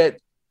on through that,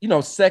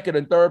 second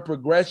and third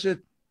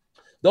progression.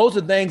 Those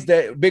are things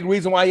that big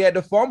reason why he had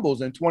the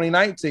fumbles in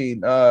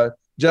 2019,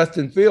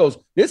 Justin Fields.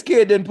 This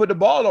kid didn't put the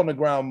ball on the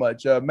ground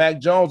much. Mac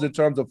Jones, in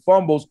terms of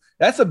fumbles,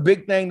 that's a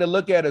big thing to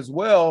look at as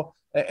well.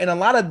 And a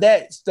lot of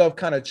that stuff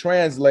kind of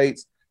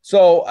translates.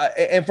 So,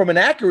 and from an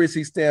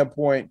accuracy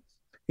standpoint,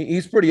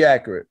 he's pretty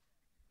accurate.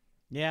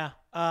 Yeah.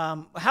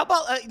 How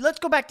about let's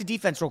go back to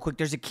defense real quick.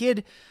 There's a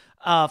kid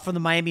from the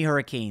Miami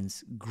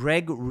Hurricanes,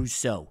 Greg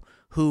Rousseau,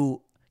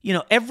 who –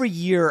 every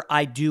year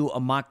I do a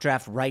mock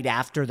draft right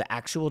after the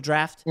actual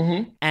draft.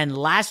 Mm-hmm. And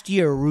last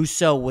year,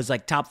 Rousseau was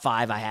top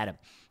 5. I had him.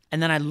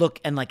 And then I look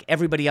and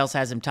everybody else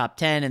has him top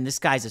 10. And this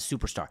guy's a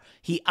superstar.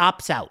 He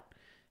opts out.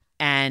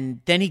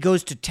 And then he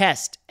goes to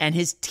test. And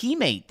his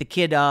teammate, the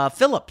kid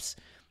Phillips,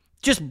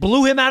 just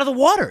blew him out of the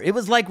water. It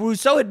was like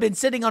Rousseau had been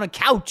sitting on a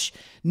couch,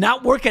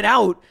 not working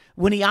out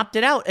when he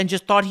opted out, and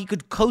just thought he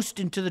could coast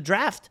into the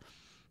draft.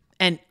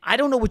 And I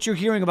don't know what you're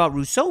hearing about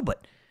Rousseau,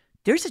 but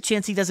there's a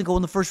chance he doesn't go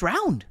in the first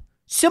round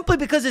simply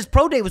because his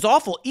pro day was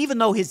awful, even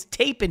though his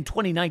tape in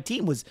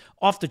 2019 was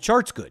off the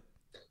charts good.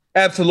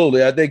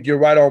 Absolutely. I think you're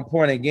right on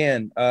point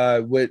again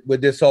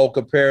with this whole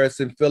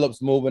comparison.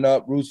 Phillips moving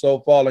up,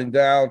 Rousseau falling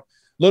down. A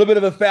little bit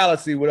of a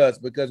fallacy with us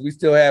because we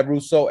still have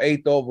Rousseau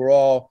 8th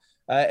overall.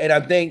 And I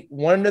think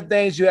one of the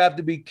things you have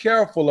to be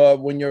careful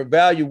of when you're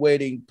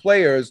evaluating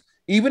players,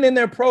 even in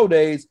their pro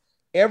days,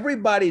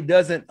 everybody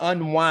doesn't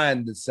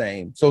unwind the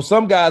same. So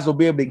some guys will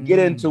be able to get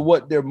into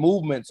what their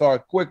movements are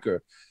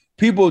quicker.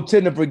 People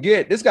tend to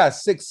forget this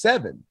guy's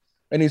 6'7"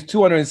 and he's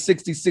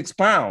 266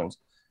 pounds.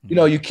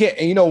 You can't.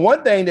 And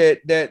one thing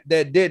that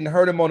didn't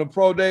hurt him on the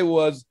pro day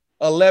was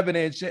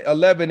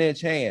 11-inch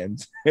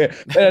hands.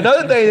 And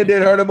another thing that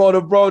didn't hurt him on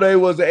the pro day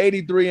was an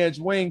 83-inch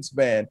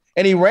wingspan.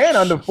 And he ran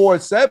under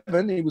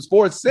 4'7". He was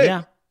 4'6".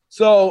 Yeah.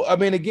 So I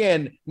mean,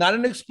 again, not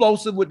an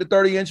explosive with the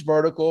 30-inch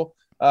vertical.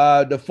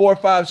 The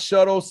 4.5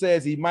 shuttle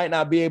says he might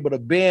not be able to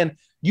bend.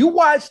 You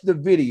watch the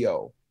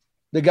video.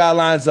 The guy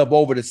lines up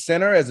over the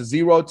center as a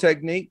 0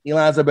 technique. He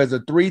lines up as a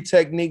 3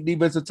 technique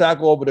defensive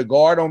tackle over the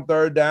guard on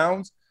third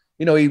downs.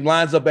 He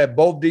lines up at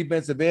both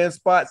defensive end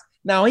spots.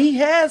 Now, he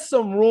has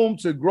some room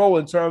to grow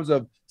in terms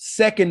of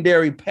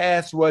secondary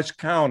pass rush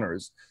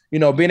counters,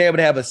 being able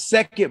to have a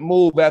second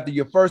move after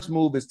your first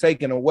move is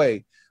taken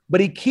away.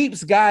 But he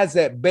keeps guys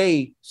at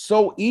bay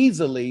so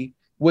easily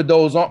with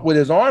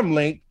his arm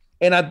length.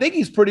 And I think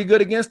he's pretty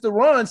good against the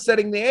run,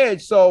 setting the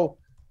edge. So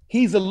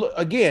he's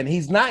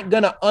not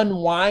going to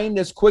unwind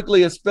as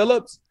quickly as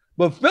Phillips.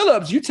 But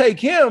Phillips, you take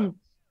him,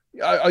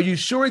 are you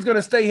sure he's going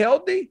to stay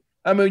healthy?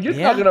 I mean, you're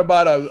talking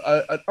about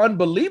an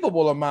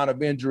unbelievable amount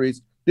of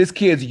injuries. This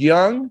kid's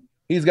young.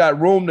 He's got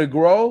room to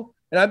grow.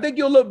 And I think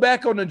you'll look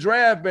back on the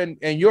draft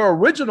and your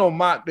original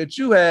mock that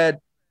you had,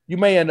 you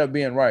may end up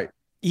being right.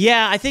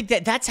 Yeah, I think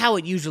that's how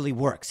it usually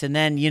works. And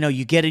then,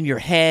 you get in your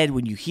head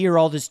when you hear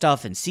all this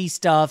stuff and see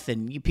stuff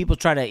and people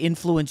try to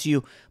influence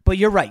you. But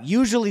you're right.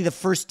 Usually the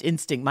first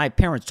instinct, my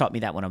parents taught me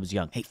that when I was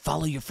young. Hey,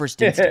 follow your first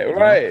instinct.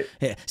 Right.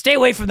 Yeah, stay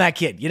away from that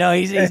kid.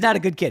 He's not a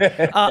good kid.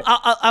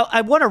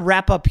 I want to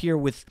wrap up here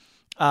with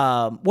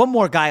one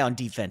more guy on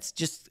defense.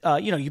 Just,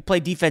 you play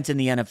defense in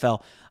the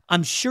NFL.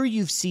 I'm sure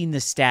you've seen the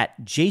stat,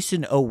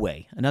 Jason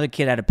Oweh, another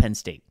kid out of Penn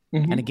State.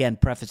 Mm-hmm. And again,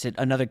 preface it,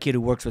 another kid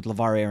who works with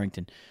LeVar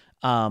Arrington.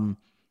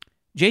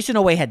 Jason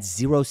Oweh had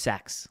 0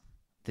 sacks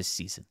this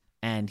season,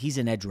 and he's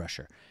an edge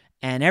rusher.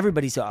 And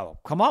everybody said, oh,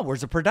 come on,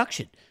 where's the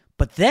production?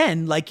 But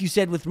then, like you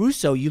said with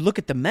Russo, you look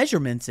at the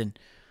measurements, and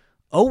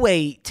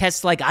Oweh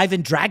tests like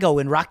Ivan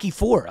Drago in Rocky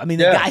IV. I mean,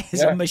 the guy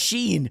is a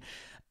machine.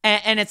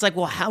 And it's like,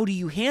 well, how do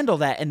you handle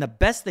that? And the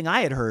best thing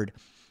I had heard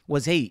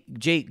was, hey,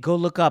 Jay, go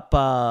look up,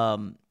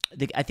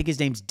 I think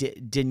his name's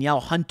Danielle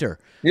Hunter,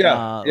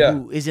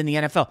 who is in the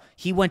NFL.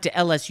 He went to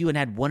LSU and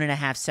had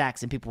 1.5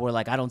 sacks, and people were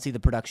like, I don't see the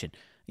production.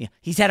 Yeah,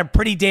 he's had a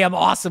pretty damn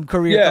awesome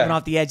career coming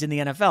off the edge in the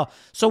NFL.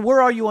 So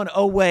where are you on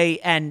Oweh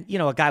and,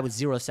 a guy with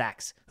 0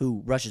 sacks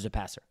who rushes a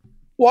passer?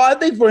 Well, I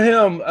think for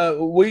him,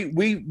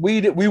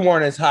 we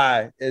weren't as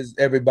high as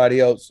everybody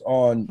else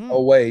on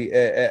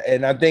Oweh,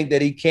 and I think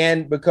that he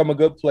can become a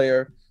good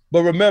player.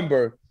 But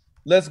remember,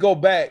 let's go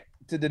back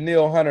to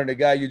Danielle Hunter, the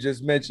guy you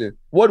just mentioned.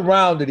 What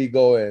round did he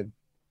go in?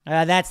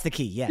 That's the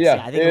key. Yes.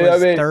 Yeah. I think it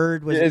was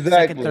third,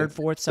 second, third,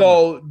 fourth.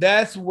 So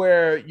that's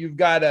where you've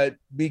got to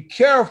be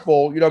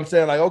careful. You know what I'm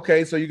saying? Like,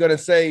 okay, so you're going to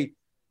say,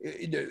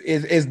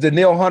 is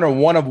Danielle Hunter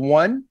one of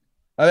one?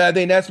 I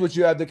think that's what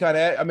you have to kind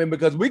of,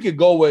 because we could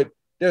go with,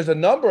 there's a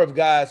number of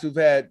guys who've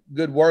had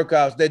good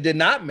workouts that did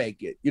not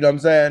make it. You know what I'm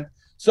saying?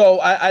 So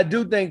I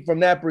do think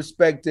from that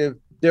perspective,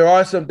 there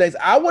are some things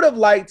I would have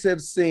liked to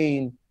have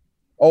seen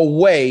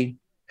Oweh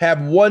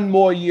have one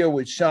more year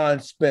with Sean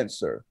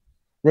Spencer.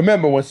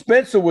 Remember when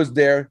Spencer was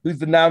there, who's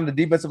now the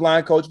defensive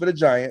line coach for the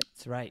Giants.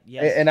 That's right.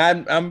 Yes. And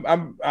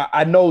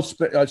I know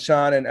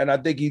Sean, and I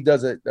think he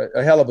does a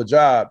hell of a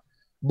job.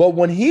 But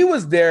when he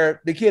was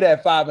there, the kid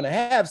had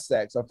 5.5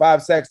 sacks or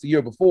 5 sacks the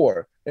year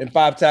before and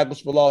 5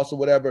 tackles for loss or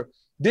whatever.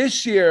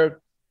 This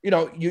year,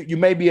 you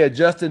may be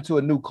adjusting to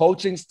a new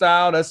coaching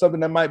style. That's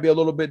something that might be a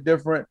little bit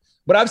different.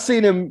 But I've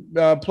seen him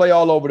play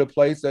all over the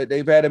place.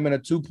 They've had him in a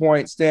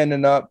 2-point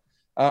standing up.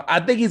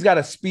 I think he's got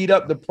to speed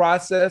up the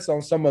process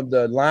on some of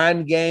the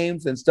line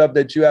games and stuff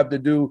that you have to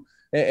do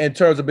in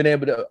terms of being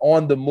able to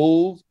on the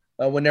move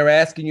when they're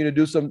asking you to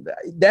do some.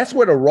 That's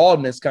where the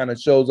rawness kind of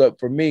shows up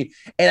for me.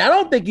 And I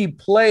don't think he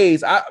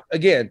plays. I'm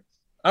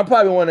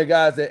probably one of the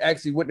guys that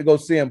actually went to go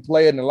see him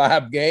play in the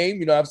live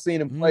game. I've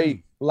seen him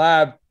play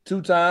live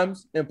 2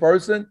 times in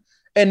person,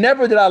 and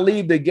never did I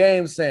leave the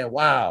game saying,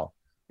 wow.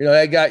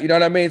 That guy, you know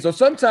what I mean? So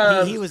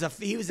sometimes he was a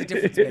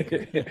difference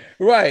maker.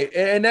 Right.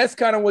 And that's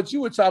kind of what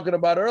you were talking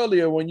about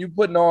earlier when you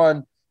putting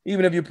on,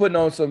 even if you're putting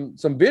on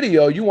some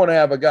video, you want to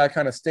have a guy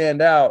kind of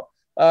stand out.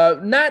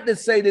 Not to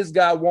say this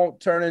guy won't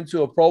turn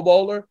into a Pro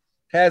Bowler,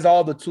 has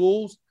all the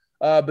tools,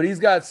 but he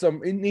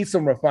needs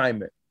some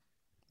refinement.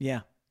 Yeah.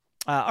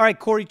 All right,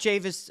 Corey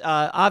Chavis,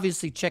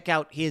 obviously check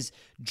out his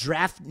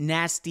Draft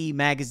Nasty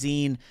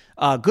magazine.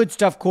 Good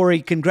stuff,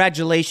 Corey.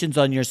 Congratulations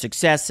on your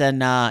success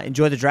and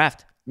enjoy the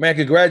draft. Man,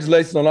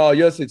 congratulations on all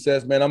your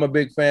success, man. I'm a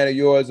big fan of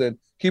yours, and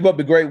keep up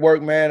the great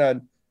work,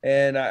 man.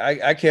 And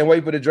I can't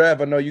wait for the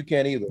draft. I know you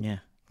can't either. Yeah.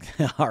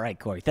 All right,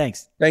 Corey.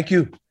 Thanks. Thank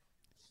you.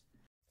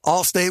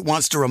 Allstate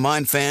wants to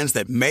remind fans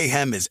that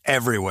mayhem is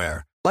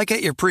everywhere, like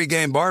at your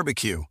pregame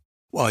barbecue.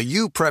 While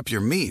you prep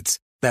your meats,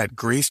 that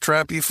grease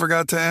trap you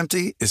forgot to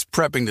empty is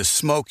prepping to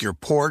smoke your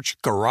porch,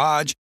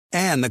 garage,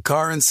 and the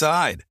car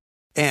inside.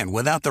 And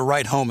without the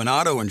right home and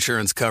auto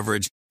insurance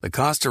coverage, the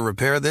cost to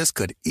repair this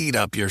could eat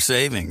up your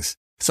savings.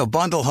 So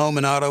bundle home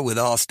and auto with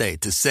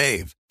Allstate to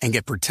save and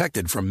get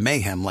protected from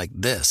mayhem like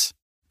this.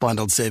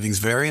 Bundled savings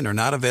vary and are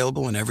not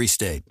available in every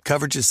state.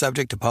 Coverage is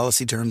subject to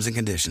policy terms and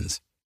conditions.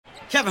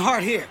 Kevin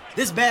Hart here.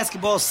 This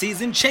basketball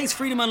season, Chase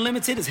Freedom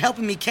Unlimited is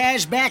helping me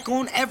cash back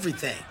on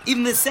everything.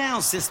 Even the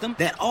sound system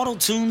that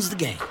auto-tunes the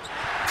game.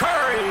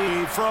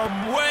 Curry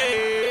from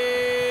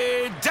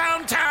way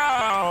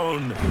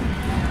downtown.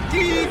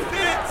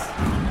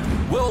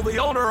 Defense. Will the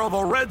owner of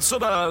a red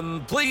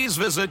sedan please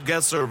visit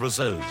guest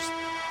services?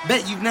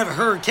 Bet you've never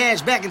heard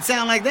cash back and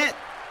sound like that.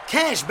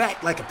 Cash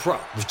back like a pro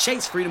with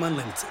Chase Freedom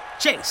Unlimited.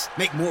 Chase,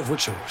 make more of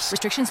what's yours.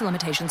 Restrictions and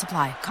limitations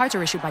apply. Cards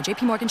are issued by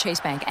JPMorgan Chase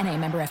Bank, N.A.,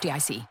 member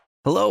FDIC.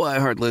 Hello,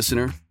 iHeart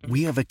listener.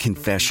 We have a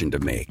confession to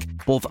make.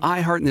 Both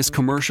iHeart and this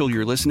commercial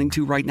you're listening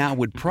to right now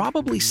would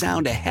probably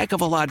sound a heck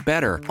of a lot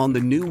better on the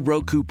new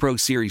Roku Pro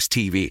Series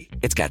TV.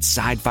 It's got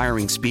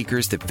side-firing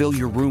speakers that fill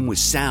your room with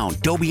sound,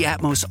 Dolby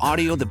Atmos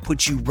audio that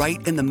puts you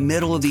right in the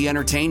middle of the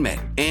entertainment,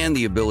 and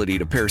the ability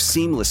to pair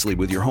seamlessly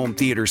with your home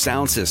theater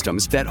sound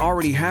systems that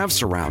already have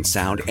surround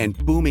sound and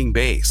booming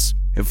bass.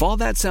 If all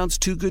that sounds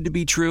too good to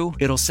be true,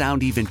 it'll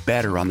sound even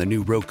better on the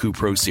new Roku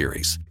Pro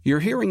Series. Your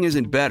hearing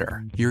isn't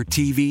better, your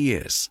TV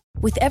is.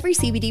 With every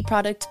CBD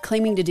product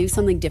claiming to do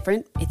something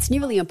different, it's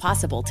nearly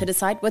impossible to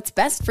decide what's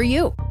best for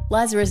you.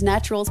 Lazarus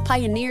Naturals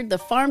pioneered the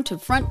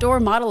farm-to-front-door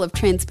model of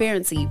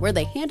transparency, where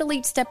they handle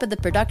each step of the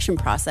production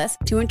process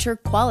to ensure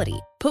quality,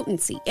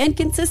 potency, and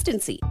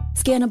consistency.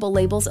 Scannable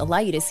labels allow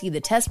you to see the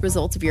test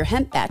results of your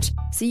hemp batch,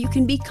 so you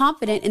can be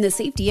confident in the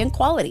safety and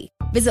quality.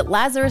 Visit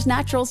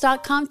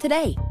LazarusNaturals.com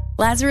today.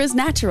 Lazarus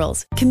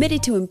Naturals,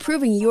 committed to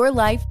improving your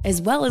life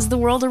as well as the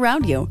world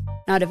around you.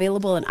 Not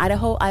available in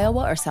Idaho,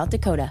 Iowa, or South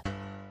Dakota.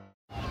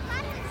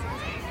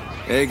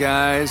 Hey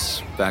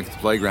guys, back at the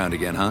playground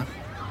again, huh?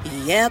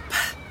 Yep.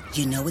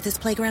 You know what this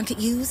playground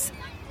could use?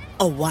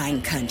 A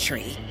wine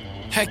country.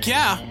 Heck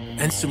yeah,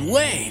 and some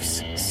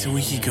waves so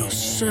we could go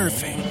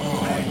surfing.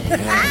 Oh,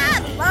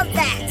 yeah. Love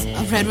that.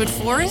 A redwood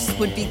forest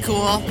would be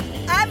cool.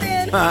 I'm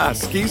in.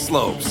 Ski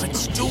slopes.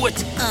 Let's do it.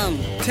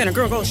 Can a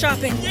girl go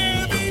shopping?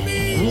 Yeah,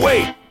 baby.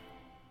 Wait.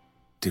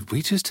 Did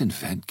we just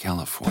invent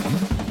California?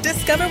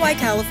 Discover why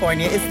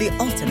California is the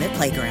ultimate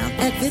playground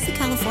at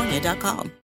visitcalifornia.com.